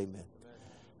everybody said amen.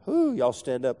 Whew, y'all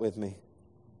stand up with me.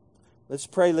 Let's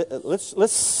pray.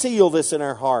 Let's seal this in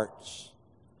our hearts.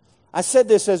 I said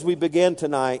this as we began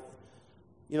tonight.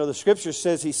 You know, the Scripture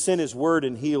says He sent His word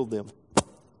and healed them.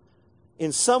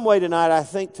 In some way tonight, I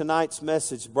think tonight's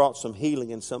message brought some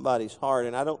healing in somebody's heart.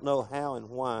 And I don't know how and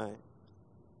why.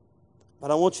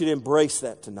 But I want you to embrace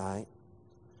that tonight.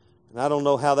 And I don't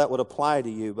know how that would apply to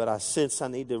you, but I sense I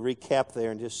need to recap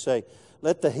there and just say,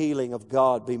 let the healing of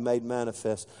God be made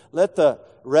manifest. Let the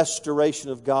restoration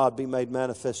of God be made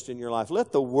manifest in your life.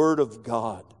 Let the Word of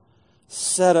God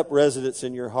set up residence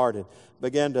in your heart and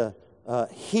begin to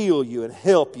heal you and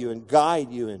help you and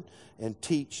guide you and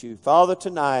teach you. Father,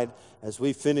 tonight, as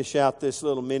we finish out this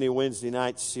little mini Wednesday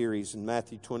night series in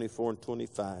Matthew 24 and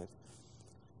 25,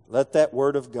 let that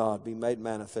Word of God be made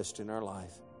manifest in our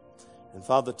life. And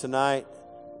Father, tonight,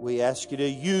 we ask you to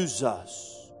use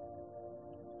us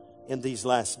in these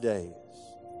last days.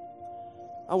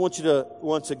 I want you to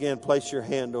once again place your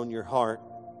hand on your heart.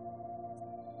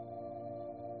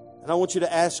 And I want you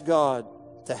to ask God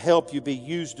to help you be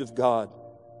used of God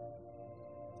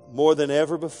more than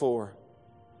ever before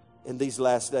in these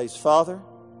last days. Father,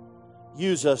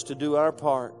 use us to do our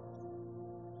part.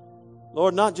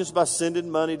 Lord, not just by sending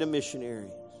money to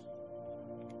missionaries,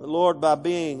 but Lord, by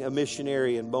being a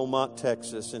missionary in Beaumont,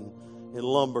 Texas, and in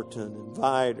Lumberton, and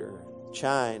Vidor,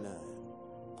 China,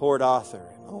 Port Arthur,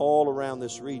 all around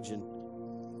this region,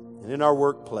 and in our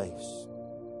workplace.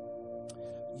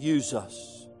 Use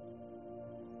us.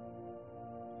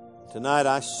 Tonight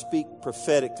I speak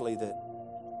prophetically that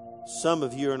some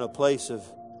of you are in a place of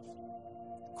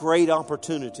great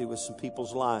opportunity with some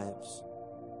people's lives.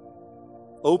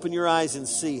 Open your eyes and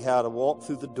see how to walk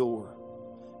through the door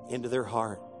into their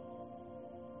heart.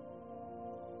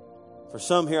 For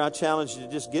some here, I challenge you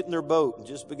to just get in their boat and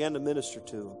just begin to minister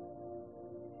to them.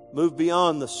 Move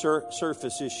beyond the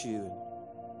surface issue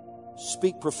and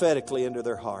speak prophetically into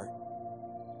their heart.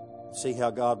 See how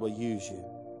God will use you.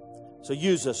 So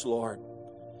use us, Lord,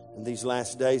 in these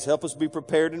last days. Help us be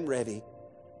prepared and ready,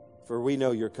 for we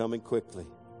know you're coming quickly.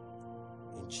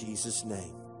 In Jesus'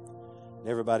 name. And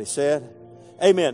everybody said, amen.